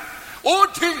uthandi.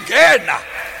 Uthi ngena.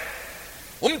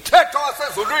 Umthetho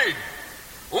wasezulwini.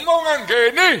 Uma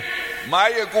ungangeni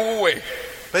maye kuwe.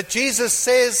 But Jesus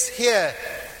says here,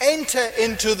 enter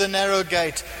into the narrow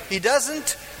gate. He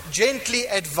doesn't gently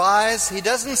advise, he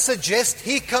doesn't suggest,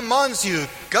 he commands you,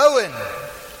 go in.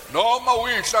 Noma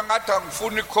uyihla ngathi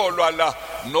angifuni ikholwa la,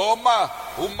 noma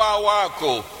uma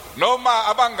wakho, noma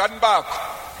abangani bakho.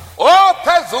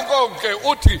 Ophezulu konke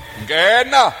uthi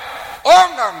ngena.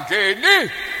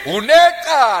 Ongangeni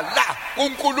unecala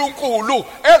kuNkulunkulu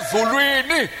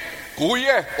ezulwini.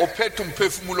 Kuye ophethe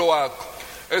umphefumulo wakho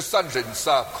esandleni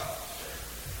sakho.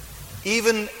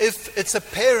 Even if it's a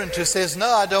parent who says, no,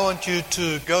 I don't want you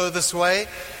to go this way,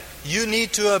 you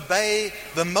need to obey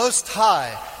the Most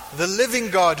High, the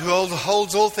living God who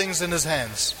holds all things in his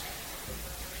hands.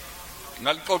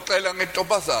 Ngalixoxela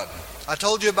ngentombazana I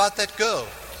told you about that girl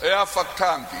eyafa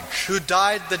kuThangi, who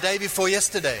died the day before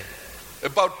yesterday.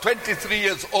 about 23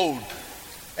 years old,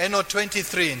 Eno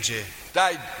 23 nje.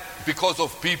 died because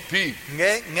of BP,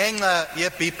 Ngenxa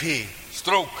ye-BP.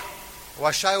 stroke.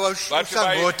 Washaywa Bathi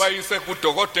uhlangothi. bayise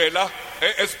kudokotela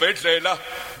esibhedlela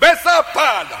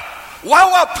besabhala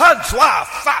wawa phansi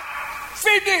wafa.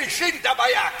 Finish indaba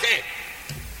yakhe.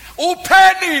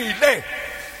 Uphelile.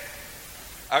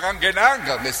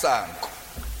 Akangenanga ngesango.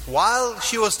 while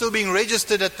she was still being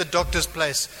registered at the doctor's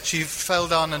place, she fell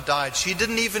down and died. She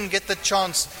didn't even get the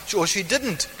chance, or she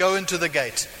didn't go into the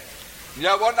gate.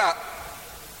 Ngiyabona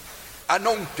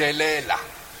anongidelela.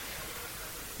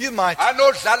 You might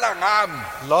Anodlala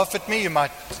ngami. laugh at me, you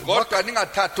might, Kodwa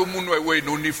ningathatha umunwe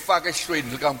wenu nifake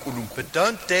ehlweni likaNkulunkulu. but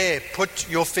don't dare put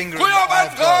your finger in the eye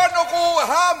Kuyoba of God. ngcono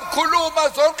kuhamba khuluma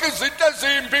zonke izinto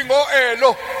ezimbi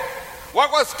ngoElo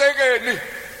wakwaStekeni.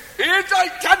 Into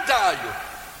ayithandayo.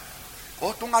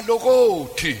 Kodwa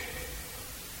ungalokothi.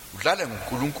 Udlale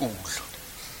ngoNkulunkulu.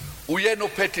 Uyena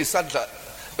ophethe isandla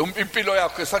impilo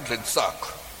yakho esandleni sakho.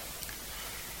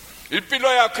 Impilo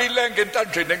yakho ilenge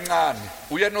entanjeni encane.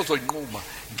 Uyena ozoyinquma.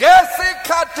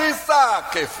 Ngesikhathi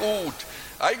sakhe futhi.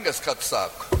 Hayi ngesikhathi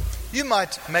sakho. You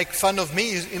might make fun of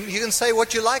me. You can say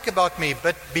what you like about me,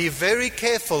 but be very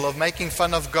careful of making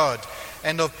fun of God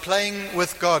and of playing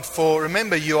with God. For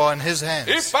remember, you are in His hands.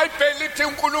 iBhayibheli lithi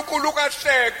uNkulunkulu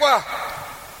kahlekwa.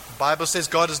 The Bible says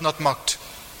God is not mocked.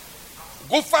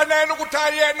 Kufanele ukuthi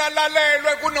ayena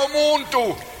lalelwe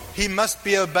kunomuntu. He must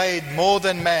be obeyed more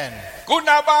than man,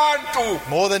 Kunabantu.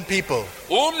 more than people.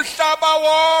 Umhlaba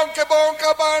wonke bonke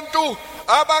abantu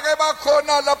abake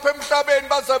bakhona lapha emhlabeni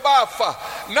baze bafa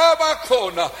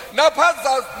nabakhona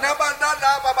naphaza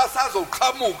nabanalaba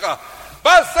basazoqhamuka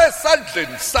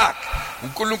basesandleni sakhe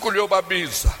uNkulunkulu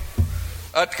yobabiza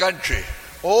athi kanje.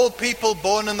 All people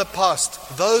born in the past,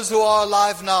 those who are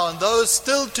alive now, and those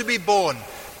still to be born,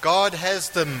 God has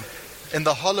them in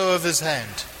the hollow of His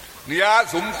hand.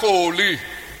 Niyazi umholi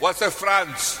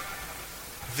waseFrance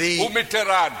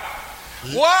uMitterrand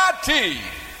wathi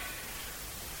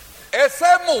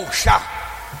esemusha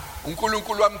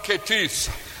uNkulunkulu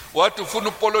wamkhethisa wathi ufuna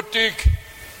upolitiki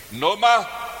noma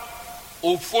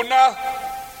ufuna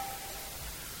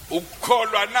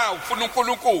ukukholwa na ufuna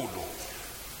uNkulunkulu.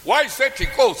 Wayesethi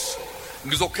Nkosi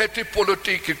ngizokhetha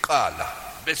ipolitiki iqala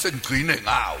bese ngigcine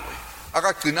ngawe.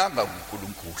 Akagcinanga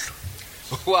ngoNkulunkulu.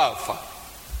 Wafa.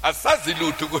 Asazi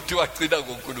lutho ukuthi wagcina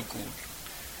ngoNkulunkulu.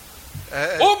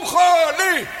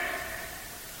 Umholi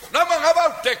noma ngaba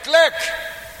uDe Klerk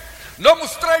noma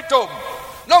uStraightom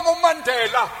noma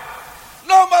uMandela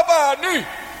noma bani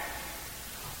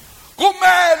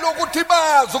kumele ukuthi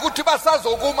bazi ukuthi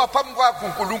basazokuma phambi kwakho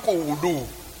uNkulunkulu.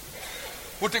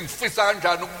 Uthi ngifisa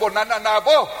kanjani ukubonana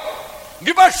nabo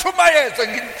ngibashumayeze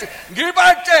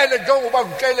ngibatshele njengoba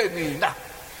ngitshele nina.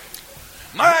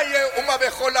 Maye uma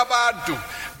behola abantu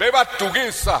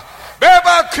bebadukisa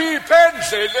bebakhiphe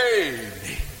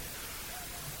endleleni.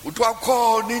 Uthi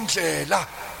wakhona indlela.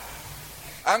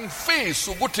 Angifisi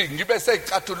ukuthi ngibe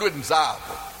secathulweni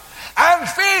zabo.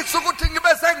 Angifisi ukuthi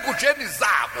ngibe sengujeni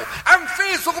zabo.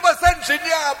 Angifisi ukuba sendlini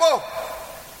yabo.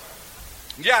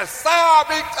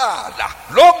 Ngiyasaba icala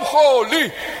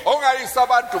lomholi ongayisa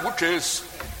abantu kuJesu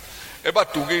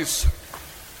ebadukisa.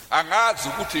 Angazi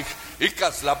ukuthi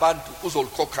igazi labantu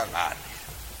uzolikhokha ngani.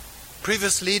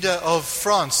 Previous leader of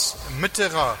France,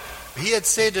 Mitterrand, he had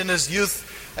said in his youth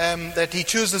that he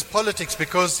chooses politics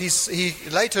because he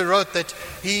later wrote that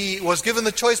he was given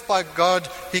the choice by God.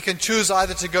 He can choose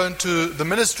either to go into the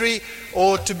ministry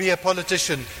or to be a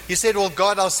politician. He said, well,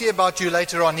 God, I'll see about you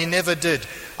later on. He never did.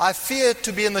 I fear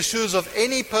to be in the shoes of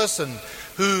any person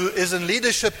who is in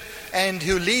leadership and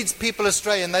who leads people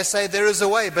astray, and they say there is a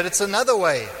way, but it's another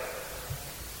way.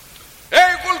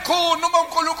 Hey kulikhulu uma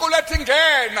uNkulunkulu ethi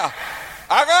ngena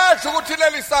akasho ukuthi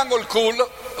leli sango likhulu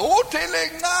uthi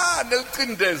lencane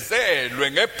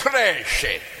licindezelwe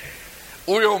ngepressure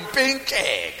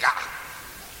uyompintsheka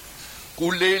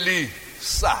kuleli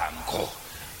sango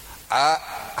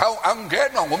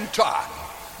angenwa ngomthwalo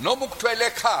noma ukuthwele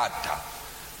ekhanda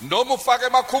noma ufake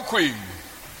emakhukhwini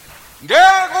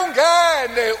ngeke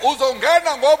ungene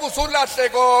uzongena ngoba usulahle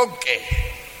konke.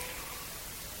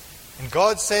 And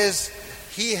God says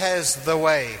He has the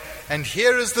way. And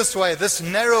here is this way, this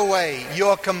narrow way. You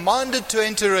are commanded to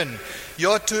enter in. You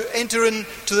are to enter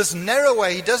into this narrow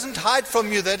way. He doesn't hide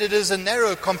from you that it is a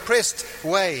narrow, compressed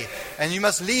way. And you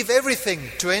must leave everything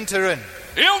to enter in.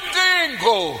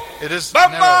 It is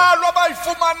narrow. Babalwa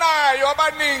bayifumanayo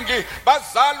abaningi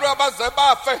bazalwe abaze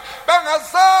bafe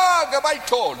bangazange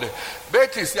bayithole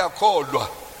bethi siyakholwa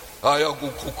hayi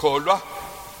akukholwa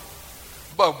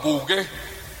babuke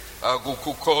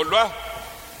akukholwa.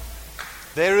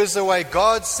 There is a way.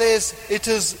 God says it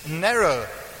is narrow.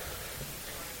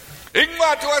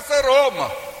 Incwadi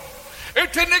waseRoma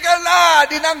ithi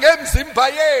nikelani nangemzimba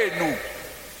yenu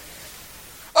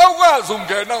awukwazi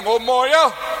ungena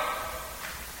ngomoya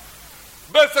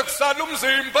bese kusala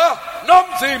umzimba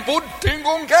nomzimba udinga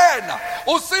ungena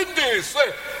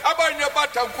usindiswe. Abanye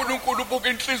bathi uNkulunkulu buka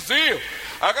inhliziyo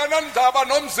akanandaba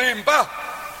nomzimba.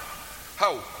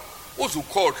 Hawu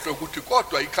uzukhohle ukuthi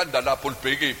kodwa ikhanda lapho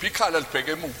libheke phi, ikhala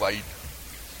libheke emuva yini.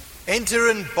 Enter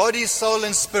in body, soul,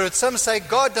 and spirit. Some say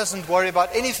God doesn't worry about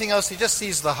anything else. He just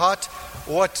sees the heart.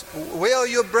 Where are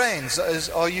your brains?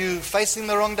 Are you facing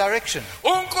the wrong direction?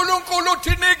 uNkulunkulu uthi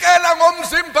nikela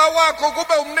ngomzimba wakho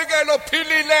kube umnikelo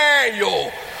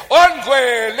ophilileyo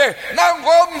ongcwele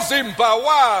nangomzimba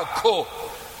wakho.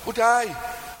 Uthi hayi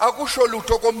akusho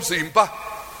lutho komzimba,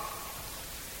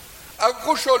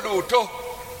 akusho lutho,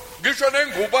 ngisho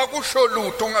nengubo akusho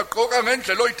lutho, ungaqoka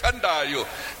ngendlela oyithandayo,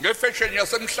 ngefashion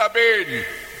yasemhlabeni,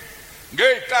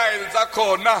 ngezitayile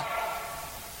zakhona,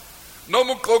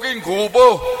 noma uqoka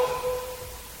ingubo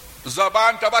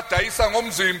zabantu abadayisa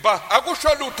ngomzimba,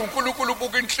 akusho lutho. uNkulunkulu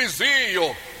ubuka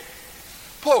inhliziyo.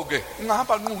 Pho ke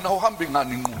ungahamba nquna uhambe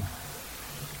ngani nquna,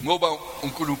 ngoba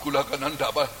uNkulunkulu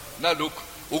akanandaba nalokho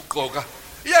uqoka.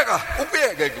 Yeka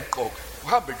ubuyeke uqoka,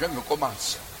 uhambe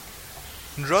njengenkomazi.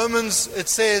 In Romans it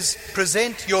says,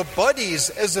 present your bodies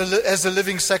as a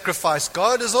living sacrifice.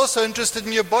 God is also interested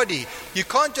in your body. You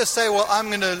can't just say, well, I'm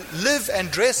going to live and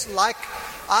dress like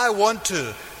I want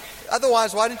to.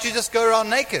 Otherwise, why don't you just go around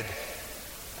naked?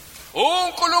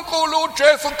 uNkulunkulu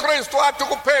uJesu Kristu athi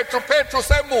kuPetru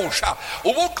semusha,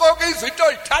 ubuqoka izinto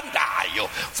oyithandayo,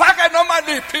 fake noma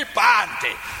liphi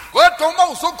ibhande, kodwa uma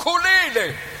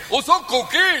usukhulile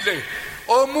usugugile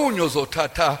omunye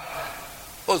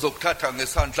ozokuthatha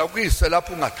ngesandla kuyise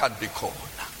lapho ungathandi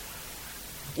khona.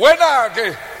 Wena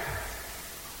ke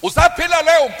usaphila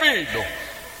leyo mpilo,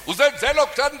 uzenzela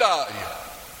okuthandayo.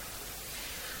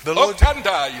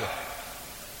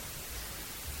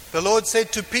 The Lord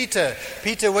said to Peter,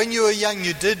 when you were young,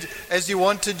 you did as you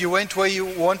wanted, you went where you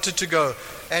wanted to go,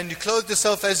 and you clothed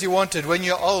yourself as you wanted. When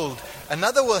you're old,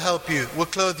 another will help you, will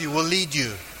clothe you, will lead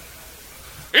you.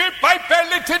 iBhayibheli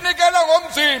lithi nikela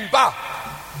ngomzimba.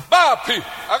 Baphi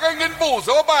ake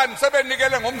nginibuze obani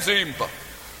sebenikele ngomzimba?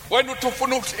 Wena uthi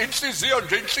ufuna inhliziyo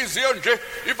nje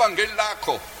ivangeli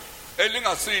lakho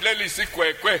elingasile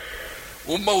lisigwegwe.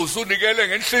 Uma usunikele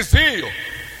ngenhliziyo,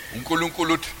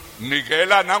 uNkulunkulu uthi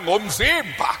nikela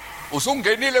nangomzimba.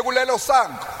 Usungenile kulelo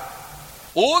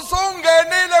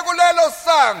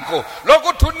sango,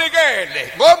 lokuthi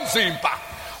unikele ngomzimba,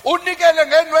 unikele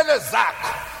ngenwele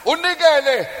zakho,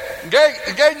 unikele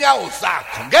ngenyawo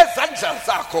zakho, ngezandla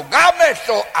zakho,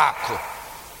 ngamehlo akho,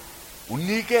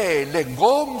 unikele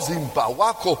ngomzimba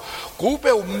wakho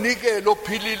kube umnikelo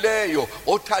ophilileyo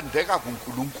othandeka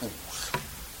kuNkulunkulu.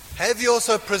 Have you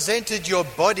also presented your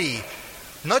body,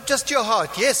 not just your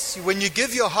heart? Yes, when you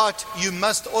give your heart, you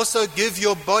must also give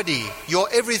your body, your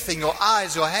everything, your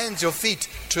eyes, your hands, your feet,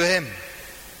 to Him.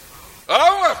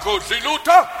 Awukhohli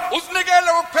lutho,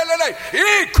 usinikele ngokupheleleyo.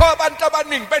 Yikho abantu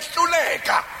abaningi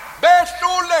behluleka,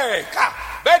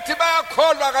 bethi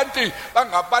bayakholwa kanti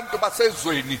bangabantu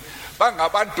basezweni,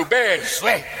 bangabantu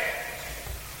bezwe.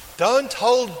 Don't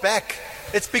hold back.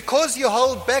 It's because you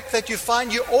hold back that you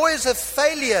find you always a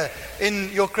failure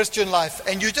in your Christian life,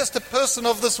 and you're just a person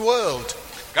of this world.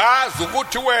 Gazi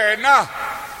ukuthi wena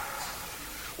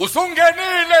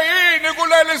usungenile yini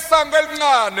kuleli sango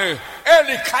elincane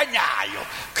elikhanyayo,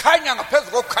 khanya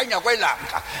ngaphezulu kokukhanya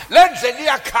kwelanga, lendlela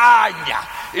iyakhanya,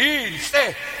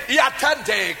 inhle,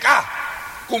 iyathandeka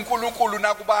kuNkulunkulu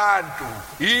nakubantu,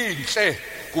 inhle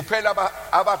kuphela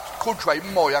abaqhutshwa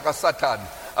imoya kaSathane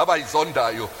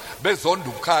abayizondayo, bezonda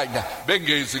ukukhanya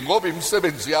bengezi ngoba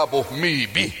imisebenzi yabo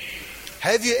mibi.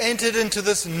 Have you entered into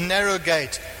this narrow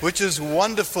gate, which is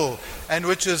wonderful and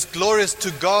which is glorious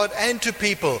to God and to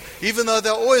people, even though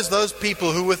there are always those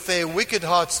people who with their wicked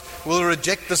hearts will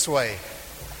reject this way?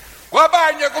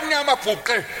 Kwabanye kumnyama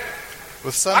bhuqe,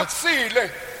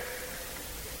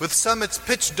 with some it's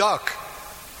pitch dark.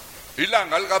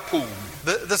 Ilanga likaphumi,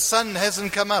 the sun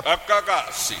hasn't come up.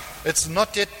 akakasi. It's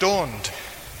not yet dawned.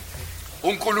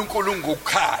 uNkulunkulu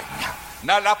ngukhanya,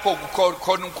 nalapho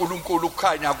khona uNkulunkulu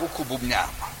ukhanya akukho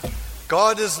ubumnyama.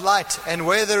 God is light, and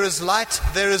where there is light,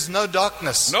 there is no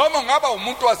darkness. Noma ngaba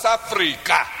umuntu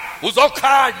waseAfrika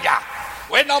uzokhanya,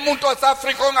 wena umuntu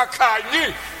waseAfrika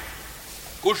ongakhanyi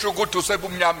kusho ukuthi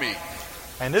usebumnyameni.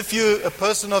 And if you're a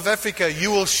person of Africa,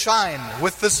 you will shine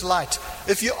with this light.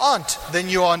 If you aren't, then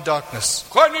you are in darkness.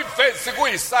 Khona ivesi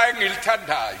kuyisaya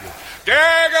engilithandayo.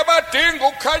 Ngeke badinga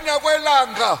ukukhanya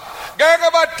kwelanga,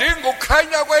 ngeke badinga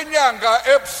ukukhanya kwenyanga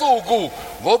ebusuku,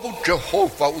 ngoba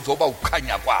uJehova uzoba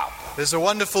ukukhanya kwabo. There's a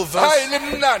wonderful verse. Hayi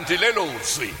limnandi lelo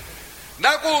zwi.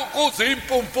 Naku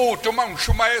kuzimpumputhi uma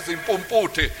ngishumayeza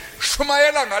impumputhi,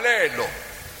 shumayela ngalelo.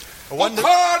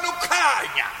 Ukhona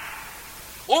ukukhanya.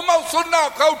 Uma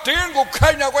usunakho awudingi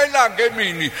ukukhanya kwelanga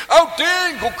emini,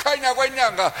 awudingi ukukhanya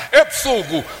kwenyanga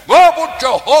ebusuku, ngoba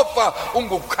uJehova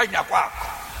ungukukhanya kwakho.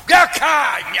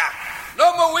 Kuyakhanya.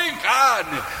 noma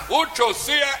uyingane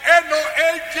uJosia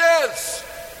eno-8 years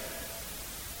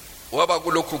waba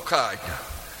kulokhu khanya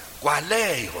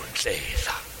kwaleyo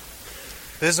ndlela.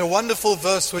 There's a wonderful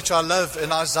verse which I love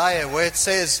in Isaiah where it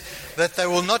says that they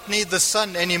will not need the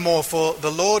sun anymore, for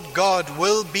the Lord God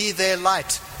will be their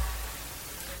light.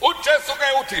 uJesu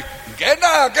ke uthi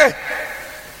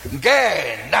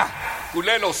ngena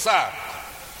kulelo sango.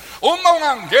 Uma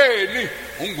ungangeni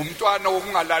ungumntwana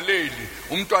wokungalaleli,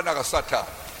 umntwana kaSathane.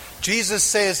 Jesus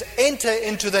says, enter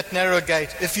into that narrow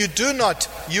gate. If you do not,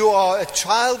 you are a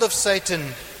child of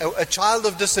Satan, a child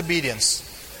of disobedience.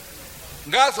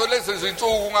 Ngazo lezi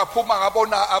zinsuku ngaphuma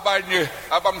ngabona abanye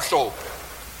abamhlophe.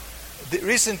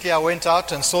 Recently I went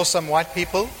out and saw some white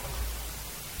people,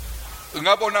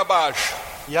 Ngabona basha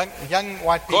young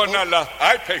white people, khona la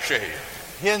hayi phesheya.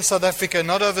 here in South Africa,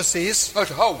 not overseas.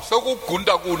 Ngathi hawu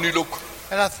sokugunda kuni lokho.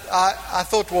 And I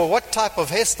thought, well, what type of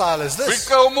hairstyle is this?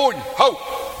 Fice omunye hawu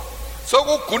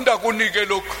sokugunda kuni ke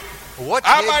lokho. What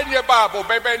hair, Abanye babo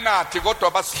bebenathi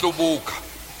kodwa basihlubuka.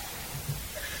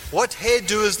 what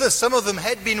hairdo is this? Some of them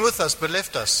had been with us but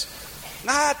left us.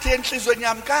 Ngathi enhlizweni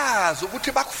yami kazi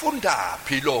ukuthi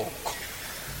bakufundaphi lokho.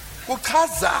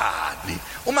 Kuchazani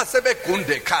uma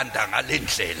sebegunde ekhanda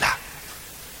ngalendlela.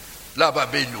 Laba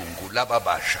belungu laba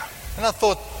basha. And I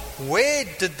thought, where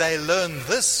did they learn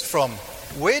this from?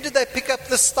 Where did they pick up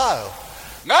this style?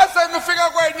 Ngase ngifika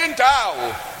kwenye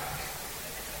indawo.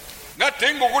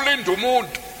 Ngadinga ukulinda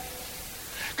umuntu.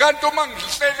 Kanti uma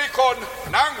ngihleli khona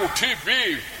nangu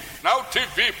TV, nawu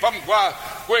TV phambi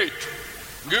kwethu.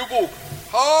 Ngibuka.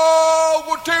 Hawu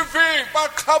ku TV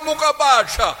baqhamuka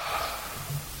basha.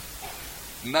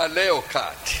 Naleyo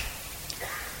khathi.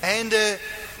 And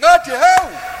Ngathi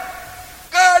hawu.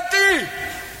 Kanti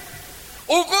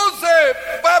ukuze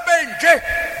babe nje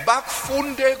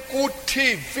bakufunde ku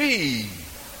TV.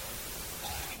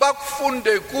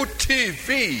 Bakufunde ku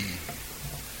TV.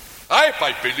 Hayi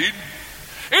iBhayibhelini.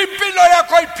 Impilo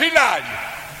yakho ayiphilayo.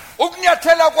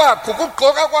 Ukunyathela kwakho,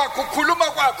 ukugqoka kwakho,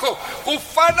 ukukhuluma kwakho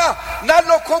kufana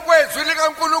nalokho kwezwi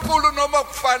likaNkulunkulu noma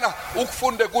kufana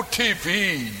ukufunde ku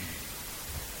TV.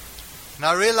 And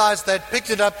I realized that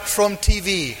picked it up from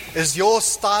TV. Is your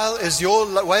style, is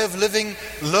your way of living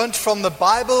learnt from the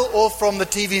Bible or from the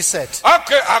TV set?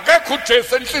 Akekho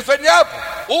uJesu enhlizweni yakho.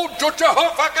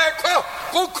 uJehova akekho.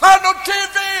 Kukhona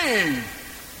uTV.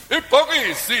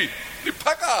 Ibhokisi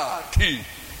liphakathi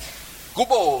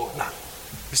kubona.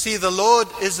 You see, the Lord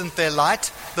isn't their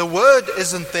light. The Word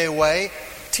isn't their way.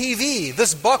 TV,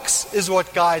 this box is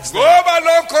what guides them. Ngoba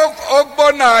lokho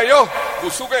okubonayo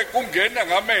kusuke kungena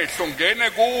ngamehlo ngene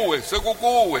kuwe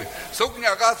sekukuwe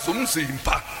sokunyakaza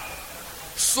umzimba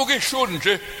suke ishuni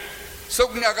nje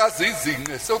sokunyakaza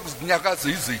izinqe sokunyakaza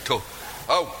izitho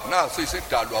hawu naso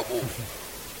isedalwa bo.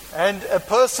 And a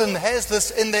person has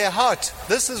this in their heart.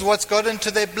 This is what's got into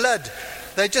their blood.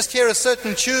 They just hear a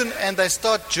certain tune and they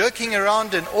start jerking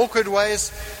around in awkward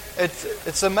ways.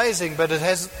 It's amazing, but it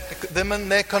has them in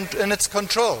its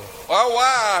control.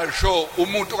 Awasho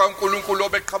umuntu kaNkulunkulu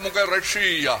obeqhamuka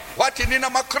eRussia wathi nina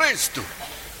amaKristu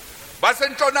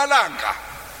basentshonalanga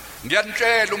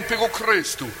ngiyanitshela umphiko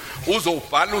uKristu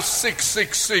uzobhala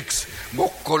u666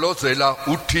 ngokugolozela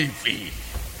uTV.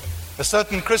 A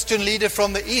certain Christian leader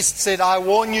from the East said, I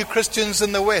warn you Christians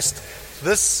in the West,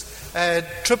 this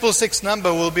 666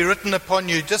 number will be written upon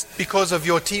you just because of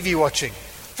your TV watching.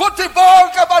 Futhi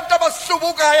bonke abantu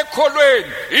abasihlubukayo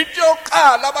ekholweni into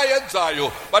yokuqala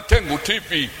abayenzayo bathenga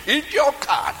uTV into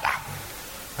yokuqala.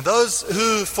 And those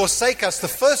who forsake us, the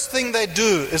first thing they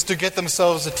do is to get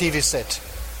themselves a TV set.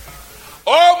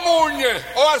 Omunye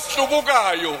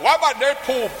owasihlubukayo waba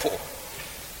nephupho.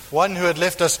 One who had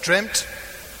left us dreamt,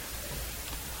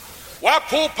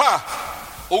 waphupha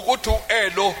ukuthi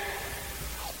uElo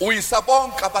uyisa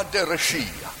bonke abantu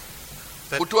eRussia.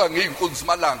 Kuthiwa ngiyinkunzi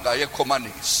malanga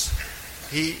yeCommunist.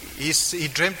 He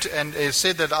dreamt and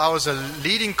said that I was a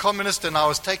leading communist and I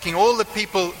was taking all the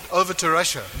people over to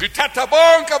Russia. Ngithatha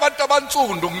bonke abantu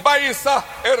abantsundu ngibayisa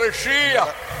eRussia.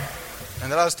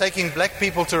 And that I was taking black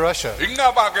people to Russia.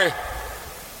 Ingaba ke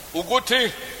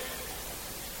ukuthi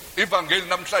ivangeli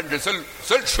namhlanje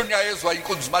selishunyayezwa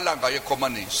inkunzi malanga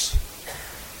yeCommunist.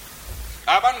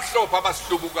 Abanhlophe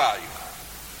abasihlubukayo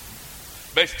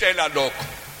besitshela lokho.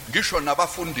 Ngisho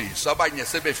nabafundisi abanye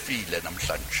sebefile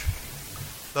namhlanje.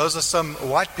 Those are some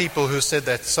white people who said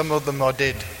that. Some of them are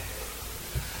dead.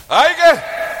 Hayike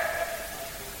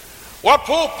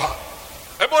waphupha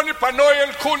ebona ibhanoyi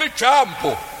elikhulu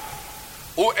ijambo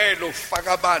uElo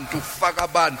faka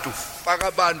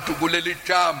abantu kuleli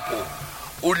jambo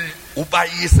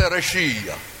ubayise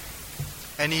eRussia.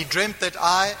 and he dreamt that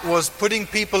I was putting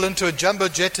people into a jumbo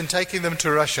jet and taking them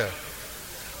to Russia.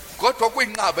 Kodwa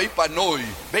kwinqaba ibhanoyi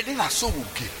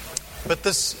belingasuki. But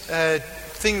this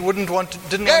thing didn't want to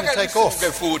take off.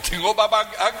 Ngeke futhi ngoba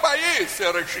akubayise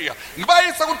eRussia.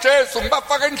 Ngibayise kuJesu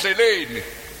ngibafaka endleleni.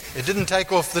 It didn't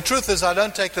take off. The truth is, I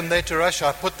don't take them there to Russia.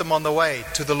 I put them on the way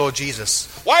to the Lord Jesus.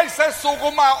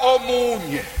 Wayesesukuma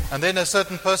omunye. And then a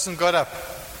certain person got up.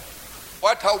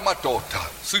 Wathi awumadoda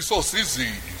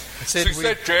sisosizini. Said we-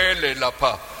 Sisejele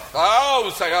lapha.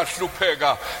 Hawu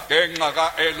sayahlupheka ngenxa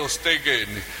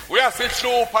kaElostekeni.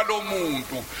 Uyasihlupha lo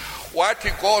muntu.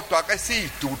 Wathi kodwa ke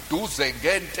siduduze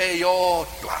ngento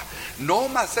eyodwa.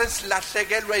 Noma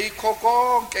sesilahlekelwe yikho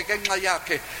konke ngenxa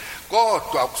yakhe.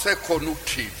 Kodwa kusekhona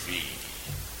uTV.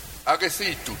 Ake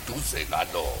siduduze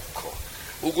ngalokho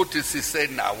ukuthi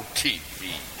sisenawo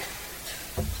uTV.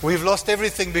 We've lost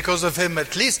everything because of him.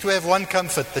 At least we have one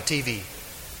comfort, the TV.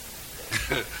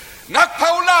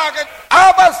 Nakuphawula ke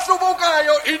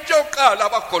abahlubukayo into yokuqala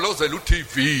abagolozela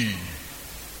uTV.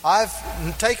 I've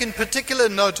taken particular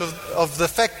note of the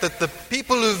fact that the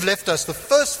people who've left us, the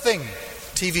first thing,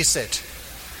 TV set.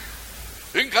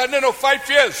 Ingane no 5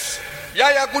 years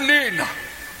yaya kunina.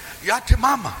 Yathi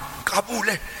mama,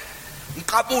 ngqabule.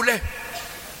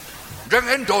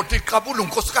 Njengendoda iqabula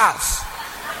unkosikazi.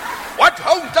 Wathi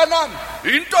hawu mntanami,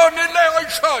 intoni leyo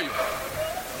oyishoyo?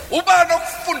 Ubani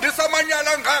okufundisa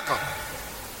amanyala angaka?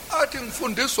 Athi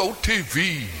ngifundiswa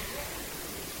uTV.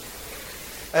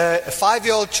 A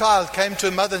 5-year-old child came to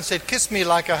a mother and said, "Kiss me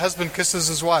like a husband kisses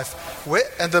his wife."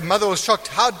 And the mother was shocked.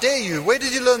 "How dare you? Where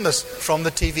did you learn this?" "From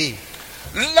the TV."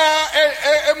 La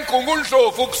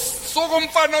emgungundlovu kusuka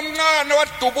umfana omncane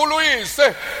wadubula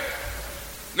uyise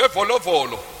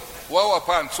nevolovolo wawa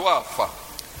phansi wafa.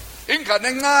 Ingane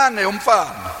encane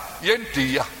yomfana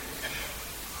yendiya.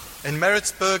 In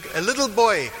Maritzburg, a little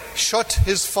boy shot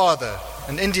his father,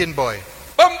 an Indian boy.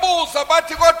 Bambuza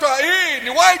bathi kodwa yini,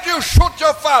 why do you shoot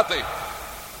your father?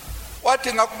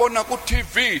 Wathi ngakubona ku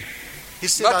TV. He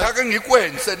said, Ngathi ake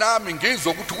ngikwenze nami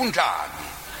ngizwe ukuthi kunjani.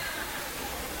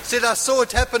 I saw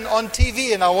it happen on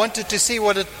TV and I wanted to see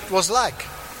what it was like.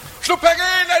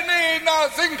 Hluphekile nina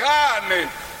zingane.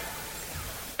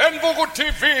 Enbuka ku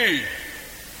TV.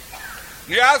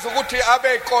 Niyazi ukuthi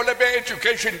abekole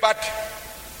be-education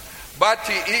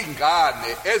bathi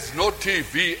ingane ezino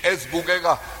TV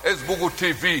ezibuka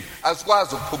uTV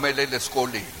asikwazi ukuphumelela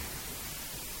esikoleni.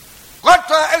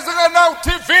 Kodwa ezinganawo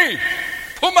TV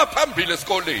phuma phambili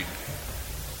esikoleni.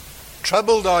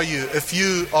 Troubled are you if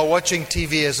you are watching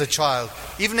TV as a child.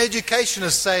 Even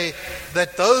educationists say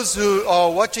that those who are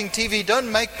watching TV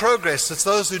don't make progress. It's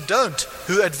those who don't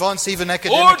who advance even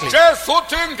academically. uJesu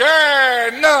uthi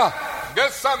ngena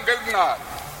ngesango elincane.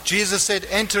 Jesus said,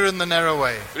 "Enter in the narrow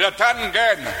way." Uyathanda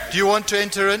ngena? Do you want to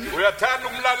enter in? Uyathanda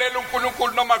umlalela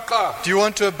uNkulunkulu noma cha? Do you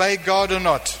want to obey God or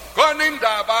not? Khona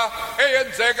indaba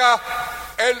eyenzeka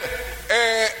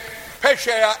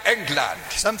phesheya England.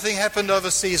 Something happened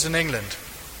overseas in England.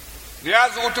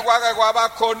 Niyazi ukuthi kwake kwaba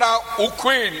khona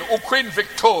uQueen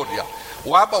Victoria.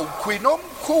 Waba uQueen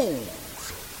omkhulu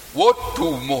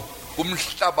wodumo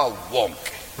umhlaba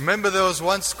wonke. Remember, there was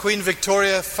once Queen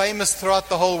Victoria, famous throughout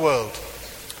the whole world.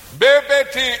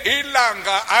 Bebethi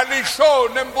ilanga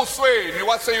alishone embusweni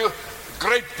wase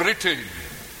Great Britain.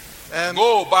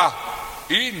 Ngoba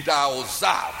indawo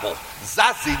zabo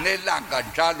zazinelanga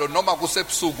njalo noma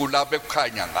kusebusuku la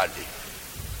bekukhanya ngale.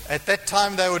 At that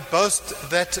time they would boast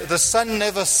that the sun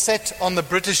never set on the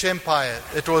British Empire.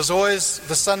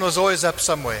 The sun was always up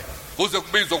somewhere. Kuze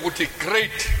kubizwa ukuthi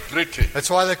Great Britain. That's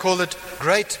why they call it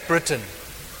Great Britain.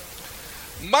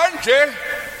 Manje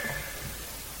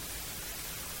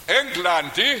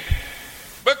England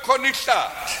bekhona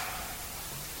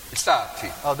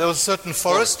ihlathi. Oh, there was a certain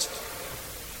forest.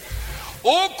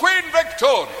 uQueen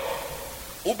Victoria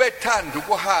ubethanda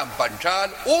ukuhamba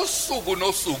njalo usuku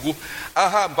nosuku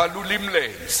ahamba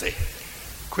lulimlenze.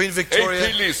 Queen Victoria,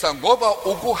 ephilisa ngoba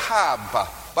ukuhamba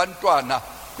bantwana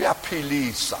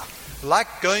kuyaphilisa. like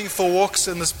going for walks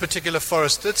in this particular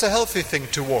forest, it's a healthy thing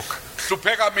to walk.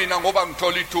 Hlupheka mina ngoba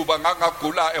ngithola ithuba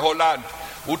ngagula eHolland.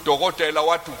 Udokotela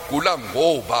wathi ugula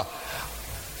ngoba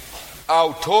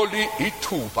awutholi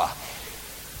ithuba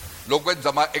lokwenza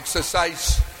ama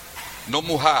exercise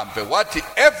noma uhambe. Wathi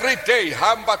every day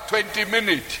hamba 20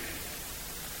 minutes.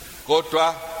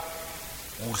 Kodwa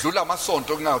udlula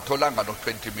amasonto ngingawutholanga no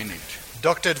 20 minutes.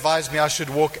 Doctor advised me I should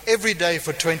walk every day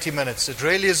for 20 minutes. It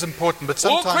really is important, but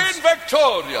sometimes uQueen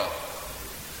Victoria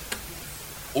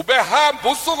ubehamba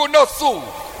usuku nosuku.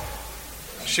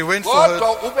 she went for her.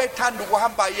 Kodwa ubethanda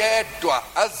ukuhamba yedwa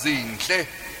azindle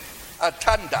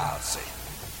athandaze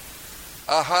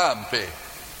ahambe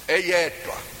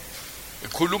eyedwa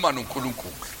ekhuluma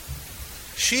noNkulunkulu.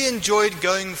 She enjoyed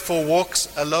going for walks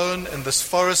alone in this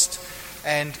forest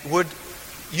and would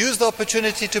use the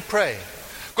opportunity to pray.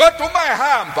 Kodwa uma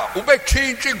ehamba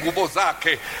ubetshintsha ingubo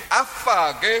zakhe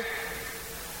afake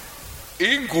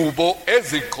ingubo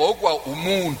ezigqokwa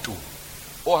umuntu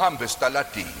ohamba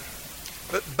esitaladini.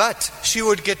 But she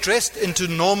would get dressed into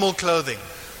normal clothing.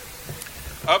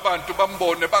 Abantu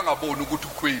bambone bangaboni ukuthi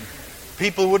uQueen.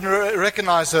 People wouldn't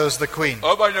recognize her as the queen.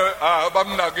 Abanye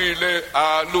bamnakile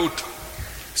lutho.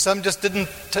 Some just didn't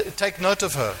take note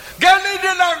of her.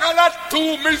 Ngelinye ilanga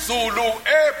lathuma izulu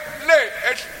le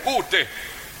ekude.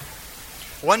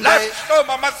 One day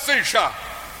Lahloma amasisha.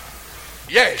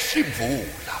 Yes,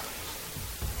 imvula.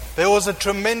 there was a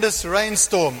tremendous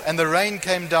rainstorm and the rain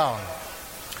came down.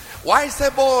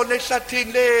 Wayesebona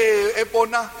ehlathini le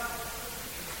ebona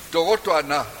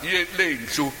dokotwana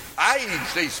lendlu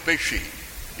ayinhle special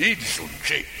indlu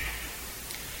nje.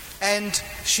 And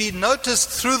she noticed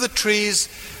through the trees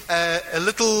a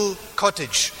little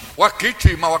cottage.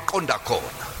 Wagijima waqonda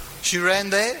khona. She ran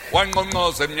there,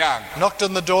 Wanqonqoza eminyango. knocked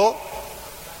on the door,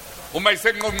 Uma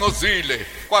isenqonqozile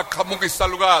kwaqhamuka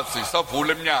isalukazi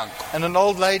savula eminyango. and an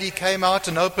old lady came out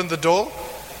and opened the door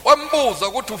Wambuza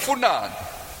ukuthi ufunani?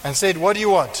 and said, "What do you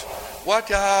want?"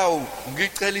 Wathi hawu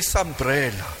ngicela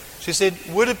isumbrella. She said,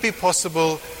 "Would it be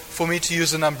possible for me to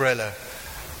use an umbrella?"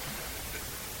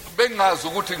 Bengazi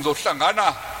ukuthi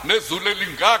ngizohlangana nezulu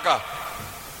elingaka.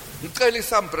 Ngicela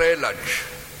isumbrella nje.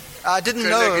 I didn't Ngicela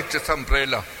know ngithi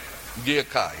isumbrella ngiye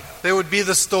ekhaya. there would be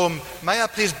the storm. May I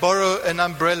please borrow an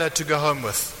umbrella to go home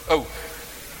with? Oh.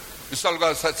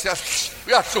 Isalukazi sathi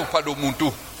uyahlupha lo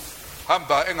muntu.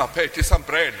 Hamba engaphethe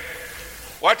isumbrella.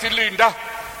 Wathi linda.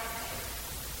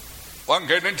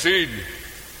 Wangena endlini.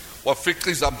 Wafica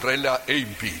izumbrella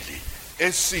ezimbili.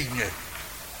 Esinye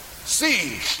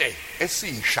sihle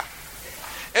esisha.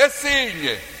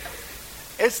 Esinye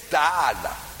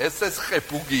esidala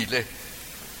esesihebhukile.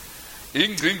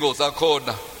 Ingcingo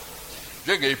zakhona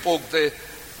njengeyipokwe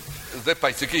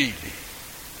zebhayisikili.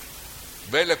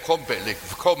 Vele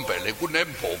khombele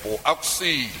kunembobo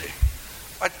akusile.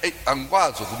 Athi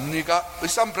angikwazi ukumnika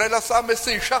isumbrella sami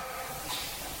esisha.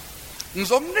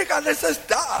 Ngizomnika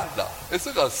lesesidala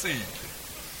esingasile.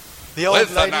 The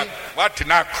old lady, Wathi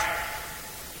nakho.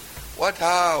 Wathi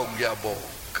hawu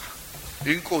ngiyabonga.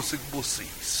 Inkosi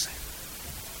kubusise.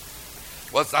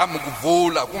 Wazama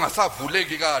ukuvula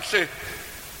kungasavuleki kahle.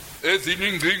 Ezinye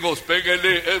ingcingo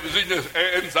sibhekele ezinye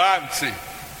enzansi.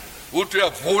 Uthi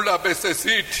uyavula bese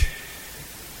sithi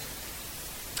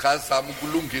cha zama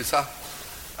ukulungisa.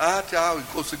 Athi hawu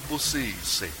inkosi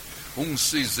kubusise.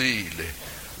 Ungisizile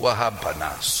wahamba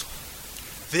naso.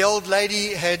 the old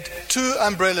lady had two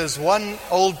umbrellas, one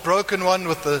old broken one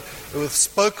with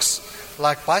spokes,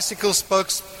 like bicycle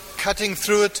spokes cutting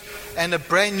through it, and a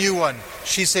brand new one.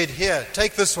 She said, "Here,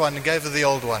 take this one," and gave her the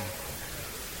old one.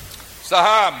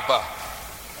 Sahamba.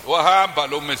 Wahamba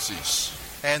lo mesisi.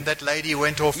 And that lady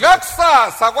went off.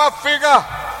 Ngakusasa kwafika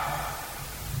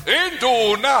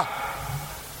induna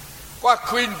kwa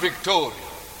Queen Victoria.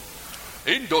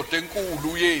 Indoda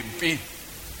enkulu yempi.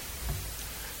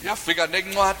 Yafika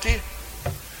nencwadi.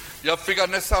 Yafika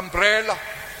nesumbrella.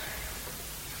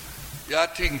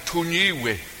 Yathi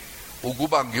ngithunyiwe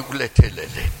ukuba ngikulethele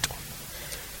lento.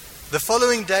 The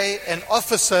following day, an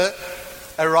officer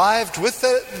arrived with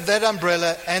that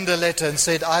umbrella and a letter and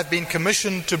said, "I've been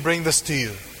commissioned to bring this to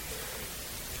you."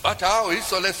 Bathi hawu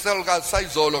iso leselukazi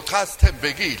sayizolo cha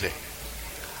sithembekile.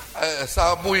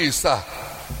 Sabuyisa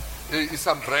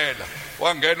isumbrella.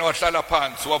 Wangena wahlala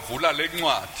phansi wavula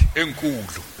lencwadi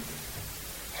enkulu.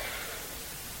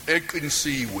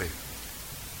 Eqinisiwe.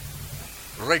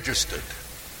 Registered.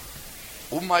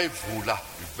 Uma ivula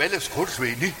ivele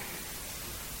esigodlweni.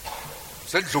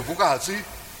 Sendlovukazi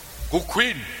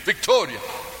kuQueen Victoria.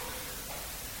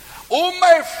 Uma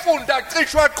efunda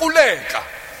cishwa quleka.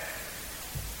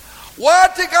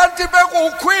 Wathi kanti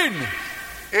bekuQueen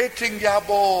ethi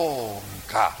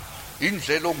ngiyabonga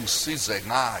indlela ongisize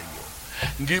ngayo.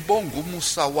 Ngibonga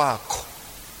umusa wakho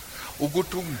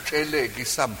ukuthi ungitsheleke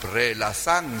isumbrella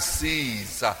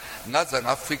sangisiza ngaze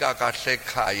ngafika kahle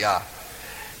ekhaya.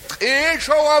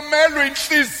 Cisho wamelwa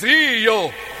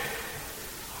inhliziyo.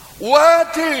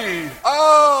 Wathi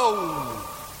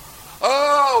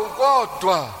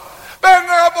kodwa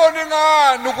bengaboni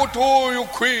ngani ukuthi uyu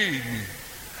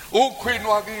uQueen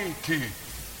wakithi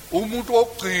umuntu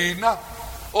ogcina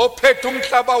ophethe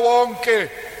umhlaba wonke.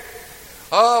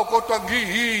 Kodwa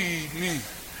ngiyini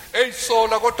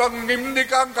eyisola kodwa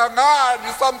ngimnika ngangani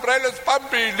isumbrella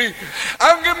esiphambili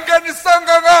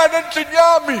angimngenisanga ngani endlini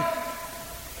yami.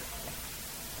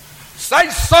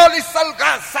 sayisola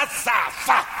isalukazi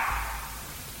sasafa.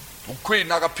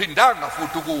 Uqueen akaphindanga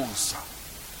futhi ukuza.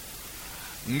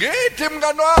 Ngithi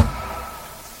mngani wami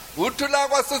uthi la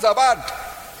kwasiza abantu.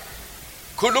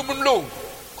 Khuluma umlungu,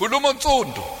 khuluma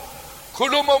untsundu,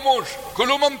 khuluma omusha,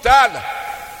 khuluma omdala.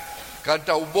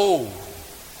 Kanti awuboni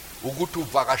ukuthi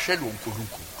uvakashela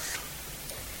uNkulunkulu.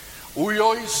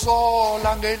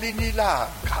 Uyoyisola ngelinye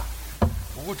ilanga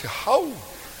ukuthi hawu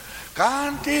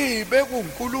kanti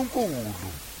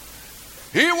bekuNkulunkulu.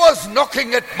 He was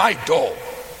knocking at my door.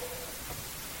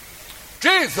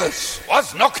 Jesus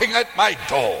was knocking at my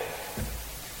door.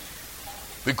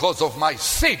 Because of my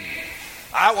sin.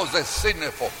 I was a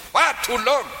sinner for far too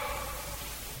long.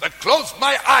 But closed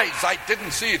my eyes, I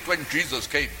didn't see it when Jesus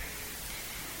came.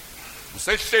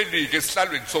 Usehleli ke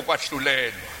esihlalweni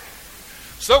sokwahlulelwa.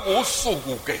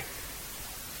 Sekusuku ke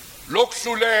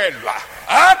lokuhlulelwa.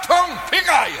 Athi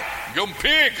ongiphikayo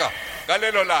ngiyomphika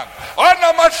ngalelo langa.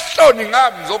 Onamahloni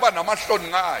ngami ngizoba namahloni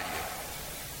ngaye.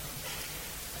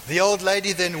 The old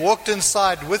lady then walked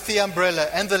inside with the umbrella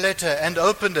and the letter and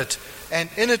opened it. And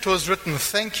in it was written,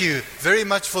 "Thank you very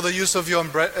much for the use of your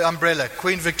umbrella,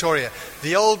 Queen Victoria."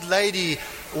 The old lady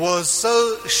was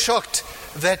so shocked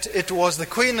that it was the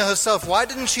Queen herself. Why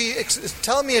didn't she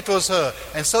tell me it was her?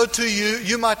 And so too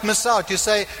you might miss out. You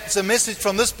say, it's a message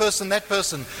from this person, that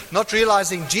person, not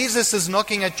realizing Jesus is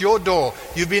knocking at your door.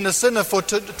 You've been a sinner for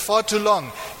far too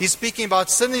long. He's speaking about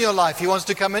sin in your life. He wants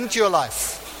to come into your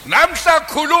life. Namhla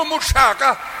khuluma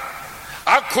uShaka,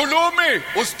 akhulumi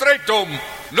uStradom,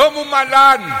 noma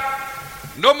uMalani,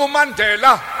 noma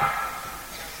uMandela,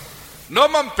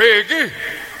 noma Mbeki,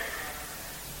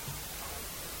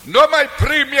 noma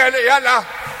iPremier yala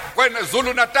kwena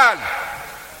Zulu Natal.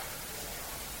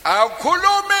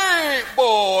 Akhulumi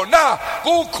bona,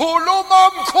 kukhuluma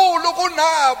omkhulu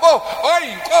kunabo,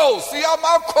 oyinkosi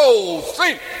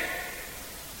yamakhosi.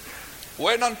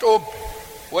 Wena ntombi,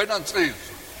 wena nsizwa,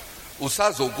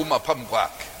 usazokuma phambi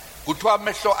kwakhe. Kuthiwa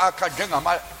amehlo akhe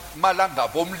njengamalanga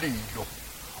bomlilo.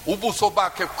 Ubuso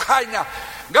bakhe kukhanya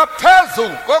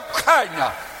ngaphezulu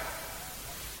kokukhanya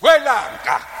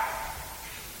kwelanga.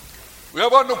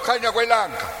 Uyabona ukukhanya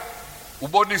kwelanga,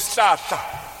 ubona isihlahla,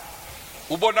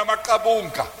 ubona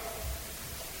amaqabunga,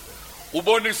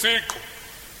 ubona isiqu,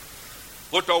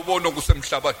 kodwa ubona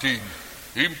okusemhlabathini,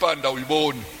 impanda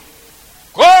uyiboni.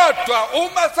 Kodwa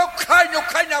uma sekukhanya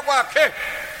ukukhanya kwakhe,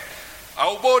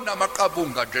 awubona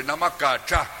amaqabunga nje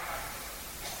namagatsha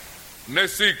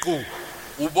nesiqu,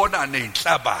 ubona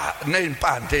nenhlaba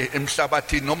nempande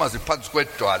emhlabathini noma ziphansi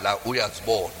kwedwala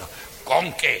uyazibona.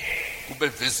 Konke kube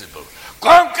visible,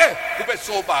 konke kube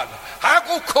sobala,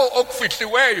 akukho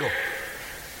okufihliweyo.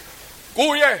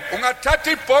 Kuye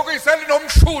ungathatha ibhokisi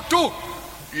elinomshudu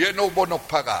yena ubona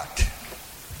okuphakathi.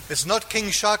 It's not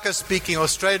King Shaka speaking, or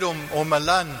Stradom, or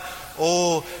Malan,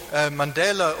 or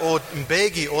Mandela, or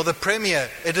Mbeki, or the Premier.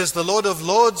 It is the Lord of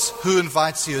Lords who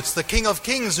invites you. It's the King of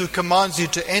Kings who commands you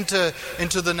to enter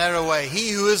into the narrow way.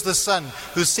 He who is the Son,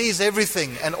 who sees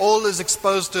everything, and all is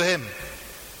exposed to him.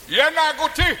 Yena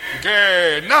kuthi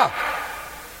ngena.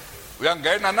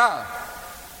 Uyangena na?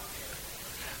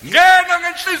 Ngena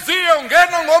ngenhliziyo,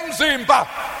 ngena ngomzimba.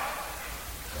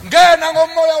 Ngena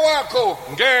ngomoya wakho,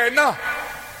 ngena.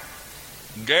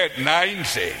 Ngena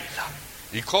indlela.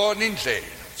 Ikhona indlela.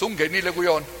 Sungenile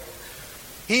kuyona.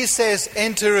 He says,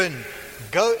 enter in,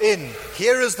 go in.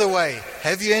 Here is the way.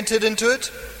 Have you entered into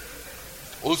it?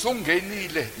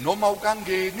 Usungenile noma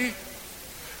ukangeni.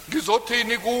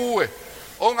 Ngizothini kuwe?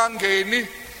 Ongangeni.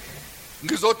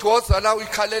 Ngizothi wozala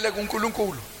uyikhalele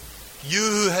kuNkulunkulu. You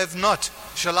who have not,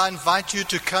 shall I invite you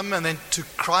to come and then to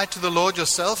cry to the Lord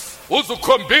yourself?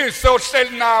 Uzukhombise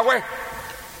ohleli nawe.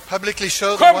 Publicly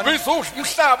show the one. Khombisa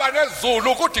umhlaba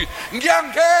nezulu ukuthi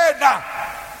ngiyangena.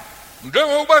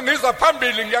 Njengoba ngiza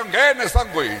phambili ngiyangena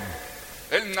esangweni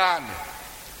elincane.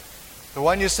 The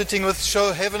one you're sitting with,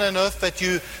 show heaven and earth that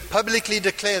you publicly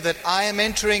declare that I am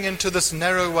entering into this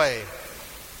narrow way.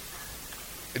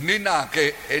 Nina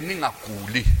ke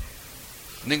eningaguli.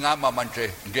 Ningama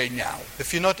manje ngenyawo.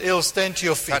 If you're not ill, stand to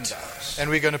your feet and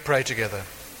we're going to pray together.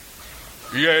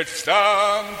 Lord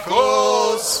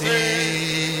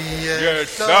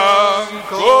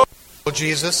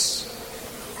Jesus,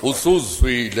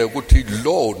 usuzwile ukuthi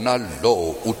lo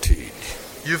nalo uthini.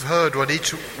 You've heard what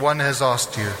each one has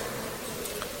asked you.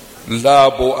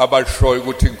 Labo abashoyo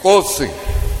ukuthi Nkosi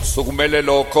sukumele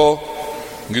lokho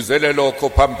ngizele lokho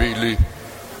phambili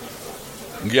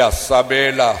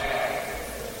ngiyasabela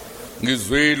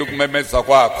ngizwile ukumemeza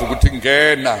kwakho ukuthi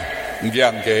ngena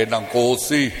ngiyangena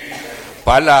Nkosi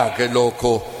bhala ke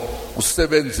lokho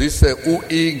usebenzise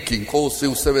uinki inkosi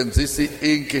usebenzise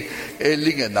inki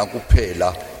elingena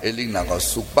kuphela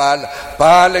elinakasukubala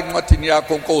bhala encwadini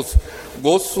yakho Nkosi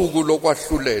ngosuku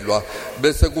lokwahlulelwa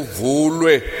bese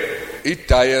kuvulwe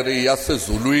idiary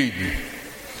yasezulwini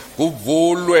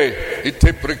kuvulwe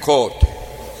itape record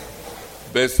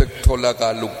bese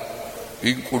kutholakala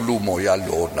inkulumo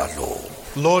yalona lo.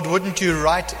 Lord, wouldn't you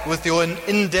write with your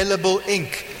indelible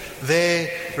ink their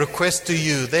request to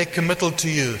you, their committal to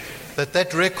you,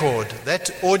 that record, that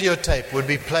audio tape would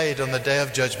be played on the day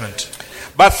of judgment.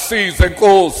 Basize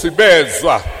Nkosi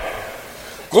bezwa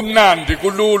kumnandi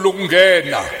kulula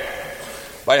ukungena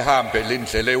bayihambe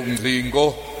lendlela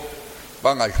yomlingo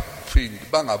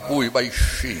bangabuyi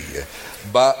bayishiye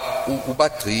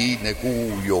ubagcine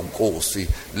kuyo Nkosi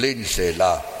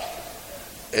lendlela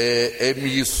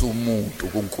emyisa umuntu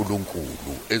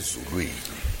kuNkulunkulu ezulwini.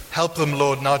 Help them,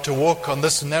 Lord, now to walk on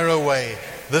this narrow way,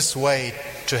 this way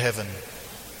to heaven.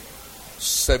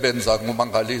 Sebenza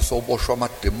ngumangaliso oboshwa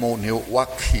amademoni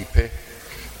wakhiphe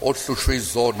ohlushwe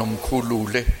izono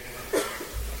umkhulule.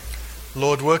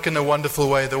 Lord, work in a wonderful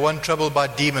way. The one troubled by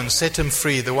demons, set him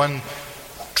free. The one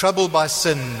troubled by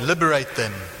sin, liberate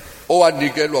them.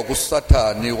 Owanikelwa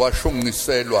kuSathani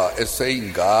washungiselwa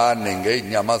eseyingane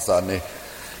ngeinyamazane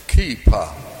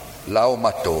khipha lawo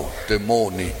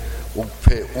mademoni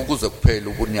ukuze kuphele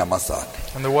ubunyamazane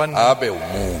And the one abe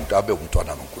umuntu abe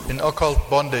umntwana kaNkulunkulu. in occult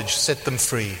bondage, set them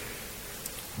free.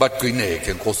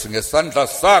 Baqineke Nkosi ngesandla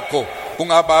sakho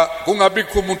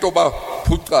kungabikho umuntu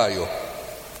obaphucayo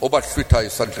obahlwitha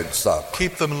esandleni sakho.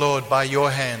 Keep them, Lord, by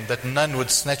your hand, that none would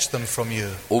snatch them from you.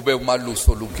 Ube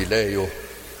umaluso olungileyo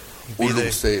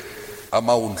ulungise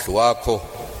amawundlu akho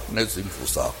nezimvu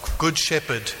zakho. Good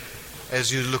shepherd,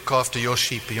 as you look after your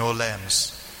sheep and your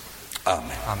lambs.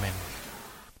 Amen. Amen.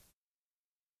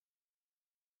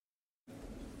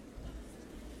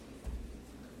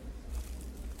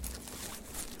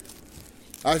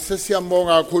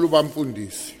 Asesiyambonga kakhulu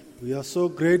bamfundisi. We are so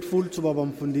grateful to Baba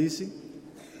Mfundisi.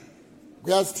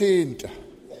 Kuyasithinta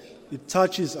It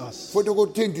touches us futhi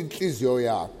kuthinta inhliziyo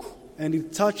yakho. and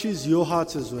it touches your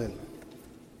heart as well.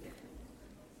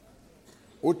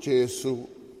 uJesu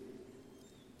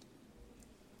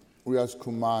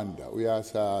uyasikhumanda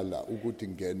uyasala ukuthi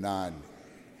ngenani.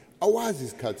 Awazi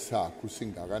isikhathi sakho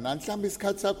singakanani mhlawumbe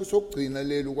isikhathi sakho sokugcina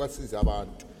leli ukwasiza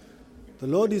abantu. The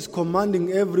Lord is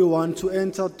commanding everyone to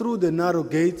enter through the narrow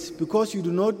gates because you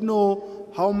do not know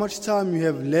how much time you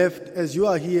have left as you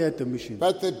are here at the mission.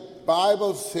 But the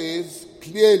Bible says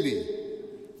clearly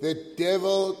the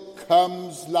devil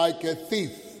comes like a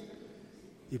thief.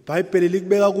 iBhayibheli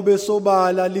likubeka kube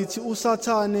sobala lithi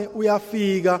uSathane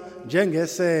uyafika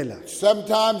njengesela.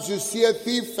 Sometimes you see a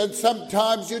thief and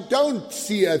sometimes you don't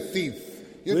see a thief.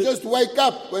 You just wake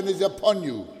up when it's upon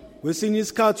you. Kwesinye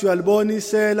isikhathi uyalibona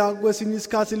isela, kwesinye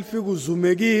isikhathi lifika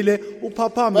uzumekile,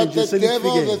 uphaphame But nje the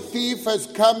devil, the selifike. thief, has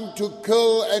come to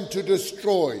kill and to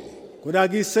destroy. Kodwa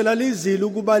ke isela lizile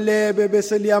ukuba lebe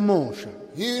bese liyamosha.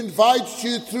 He invites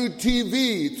you through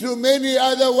TV, through many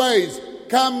other ways.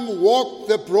 Come walk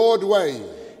the broad way.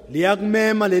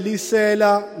 Liyakumema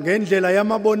lelisela ngendlela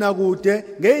yamabona kude,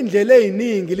 ngeindlela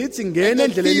eziningi lithi And ngene the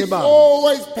endleleni thief ba.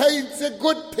 always paints a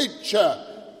good picture,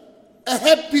 a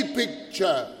happy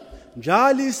picture.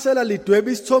 Njalo isela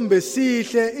lidweba isithombe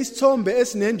esihle, isithombe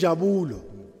esinenjabulo.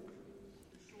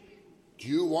 Do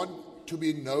you want to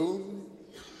be known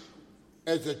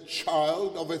as a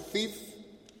child of a thief?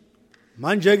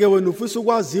 Manje ke wena ufisa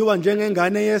ukwaziwa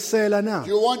njengengane yesela na? Do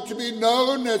you want to be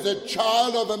known as a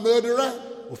child of a murderer?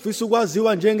 Ufisa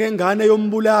ukwaziwa njengengane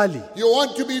yombulali? Do you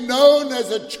want to be known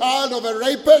as a child of a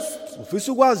rapist?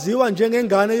 Ufisa ukwaziwa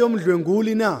njengengane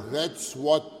yomdlwenguli na? That's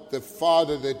what the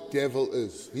father, the devil,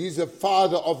 is. He's a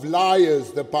father of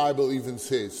liars, the Bible even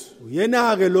says.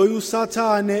 Uyena ke loyu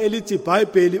uSathane elithi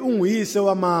iBhayibheli unguyise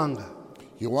wamanga.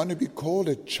 You want to be called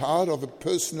a child of a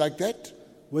person like that?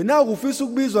 Wena ufisa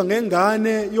ukubizwa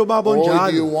ngengane yobaba Or do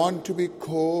you onjalo? want to be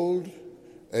called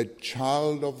a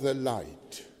child of the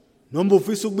light, Noma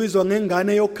ufisa ukubizwa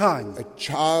ngengane yokhanya? a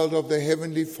child of the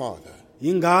Heavenly Father,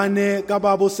 Ingane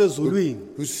kababa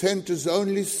osezulwini. who sent his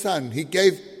only Son? He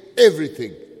gave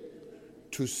everything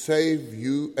to save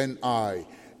you and I.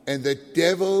 And the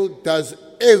devil does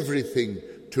everything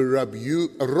to rob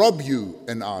you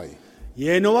and I.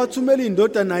 Yena wathumela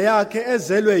indodana yakhe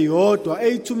ezelwe yodwa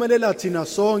eyithumelela thina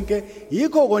sonke,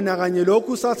 yikho kona kanye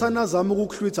lokhu uSathane azama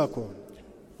ukukuhlwitha khona.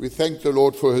 We thank the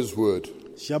Lord for his word.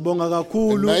 Siyabonga And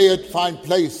kakhulu may it find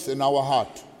place in our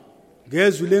heart.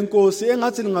 ngezwi lenkosi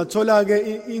engathi lingathola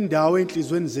ke indawo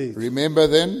enhlizweni zethu. Remember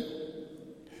then,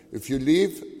 if you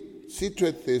leave, see to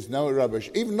it there's no rubbish.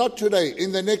 Even not today,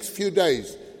 in the next few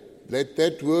days, let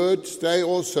that word stay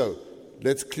also.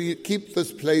 Let's keep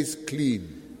this place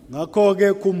clean. Ngakho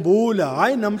ke khumbula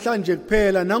hayi namhlanje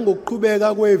kuphela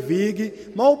nangokuqhubeka kweviki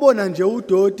mawubona nje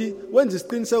udoti wenza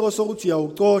isiqiniseko sokuthi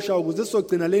uyawucosha ukuze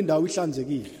sizogcina le ndawo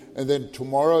ihlanzekile. And then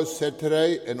tomorrow,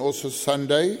 Saturday, and also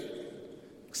Sunday,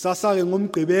 Kusasa ke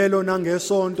ngomgqibelo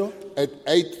nangesonto at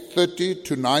 8:30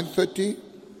 to 9:30,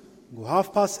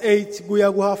 ngo8:30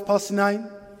 kuya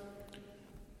ku9:30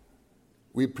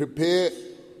 we prepare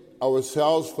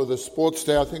ourselves for the sports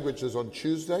day, I think, which is on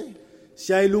Tuesday.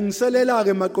 siyayilungiselela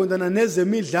ke maqondana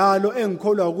nezemidlalo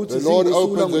engikholwa ukuthi The Lord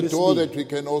zingosuku opens the door langolesibili. that we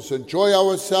can also enjoy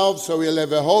ourselves, so we'll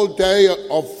have a whole day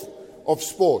of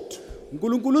sport.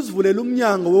 uNkulunkulu usivulela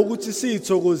umnyango wokuthi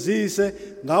sithokozise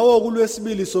ngawo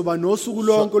kulwesibili soba nosuku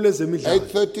lonke lwezemidlalo.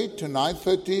 8:30 to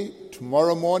 9:30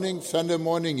 tomorrow morning, Sunday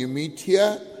morning, you meet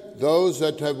here. Those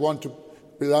that want to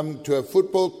belong to a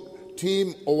football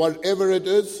team or whatever it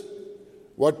is,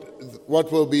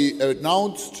 what will be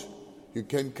announced, you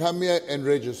can come here and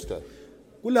register.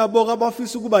 Kulabo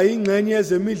abafisa ukuba ingxenye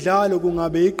yezemidlalo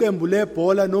kungabe iqembu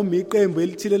lebhola noma iqembu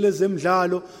elithile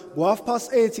lezemidlalo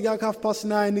ngo8:30 ka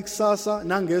 9:30 kusasa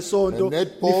nangesonto And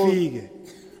netball. lifike.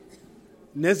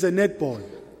 Neze netball.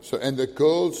 So, and the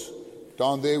girls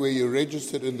down there where you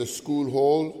registered in the school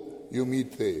hall, you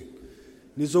meet there.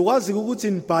 Nizokwazi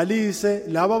ukuthi nibhalise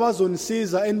laba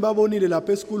bazonisiza enibabonile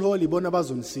lapha e-school hall ibona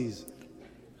bazonisiza.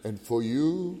 And for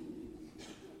you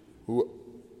who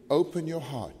open your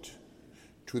heart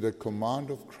to the command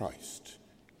of Christ,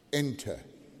 enter.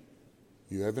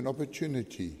 You have an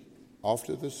opportunity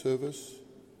after the service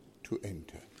to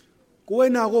enter.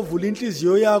 Kuwena kovula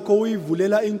inhliziyo yakho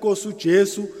uyivulela inkosi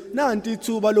uJesu nanti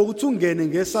ithuba lokuthi ungene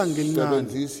ngesango elincane.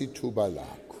 Sebenzisa ithuba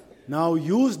lakho. Now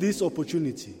use this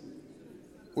opportunity.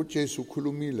 uJesu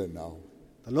ukhulumile nawe.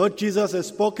 The Lord Jesus has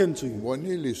spoken to you.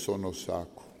 Ubonile isono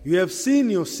sakho. You have seen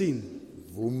your sin.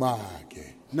 Vuma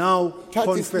ke. Now Thatha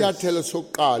confess. isinyathelo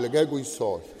sokuqala ngeke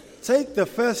uyisohle. Take the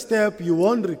first step, you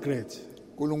won't regret.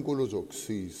 uNkulunkulu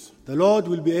uzokusiza. The Lord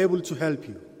will be able to help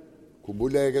you.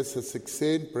 Khumbuleke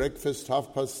sesekuseni breakfast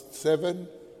 7:30.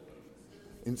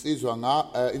 Insizwa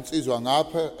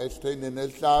ngapha esitendeni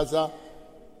elihlaza.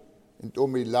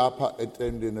 Intombi lapha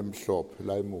etendeni emhlophe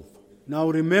la emuva. Now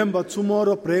remember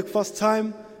tomorrow breakfast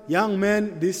time, young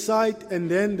men this side and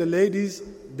then the ladies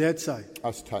that side.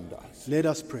 Asithandaze. Let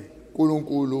us pray.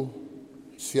 uNkulunkulu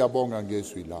siyabonga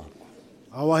ngezwi lakho.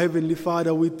 Our Heavenly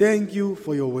Father, we thank you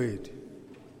for your word.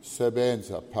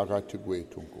 Sebenza phakathi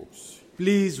kwethu Nkosi.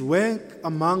 Please work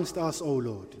amongst us, O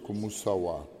Lord, Kumusa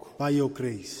wakho. by your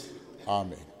grace.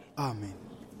 Amen. Amen.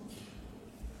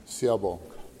 Siyabonga.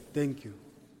 Thank you.